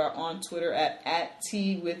yet, we are on Twitter at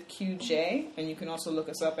Tea with QJ. And you can also look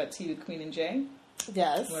us up at Tea with Queen and Jay.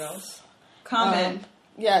 Yes. What else? Comment.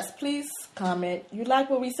 Yes, please comment. You like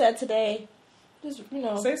what we said today? Just,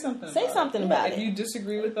 say something about it. If you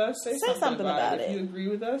disagree with us, say something about it. If you agree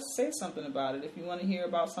with us, say something about it. If you want to hear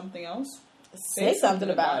about something else, say something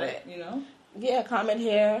about it. You know? Yeah, comment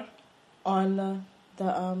here on the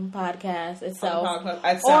podcast itself.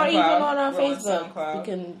 Or even on our Facebook. You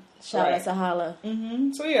can shout us a holla.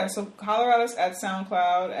 Mm-hmm. So holler at us at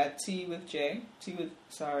SoundCloud at Tea with J. Tea with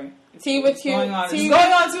Q. It's going on too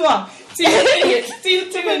long. Tea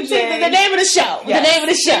with J. The name of the show. Yes. The name of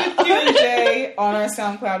the show. Tea with Q and J on our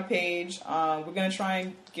SoundCloud page. We're going to try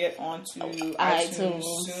and get onto iTunes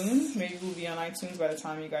soon. Maybe we'll be on iTunes by the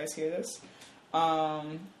time you guys hear this.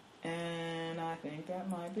 And I think that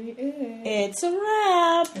might be it. It's a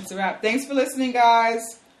wrap. Thanks for listening,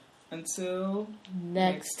 guys. Until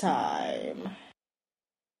next time.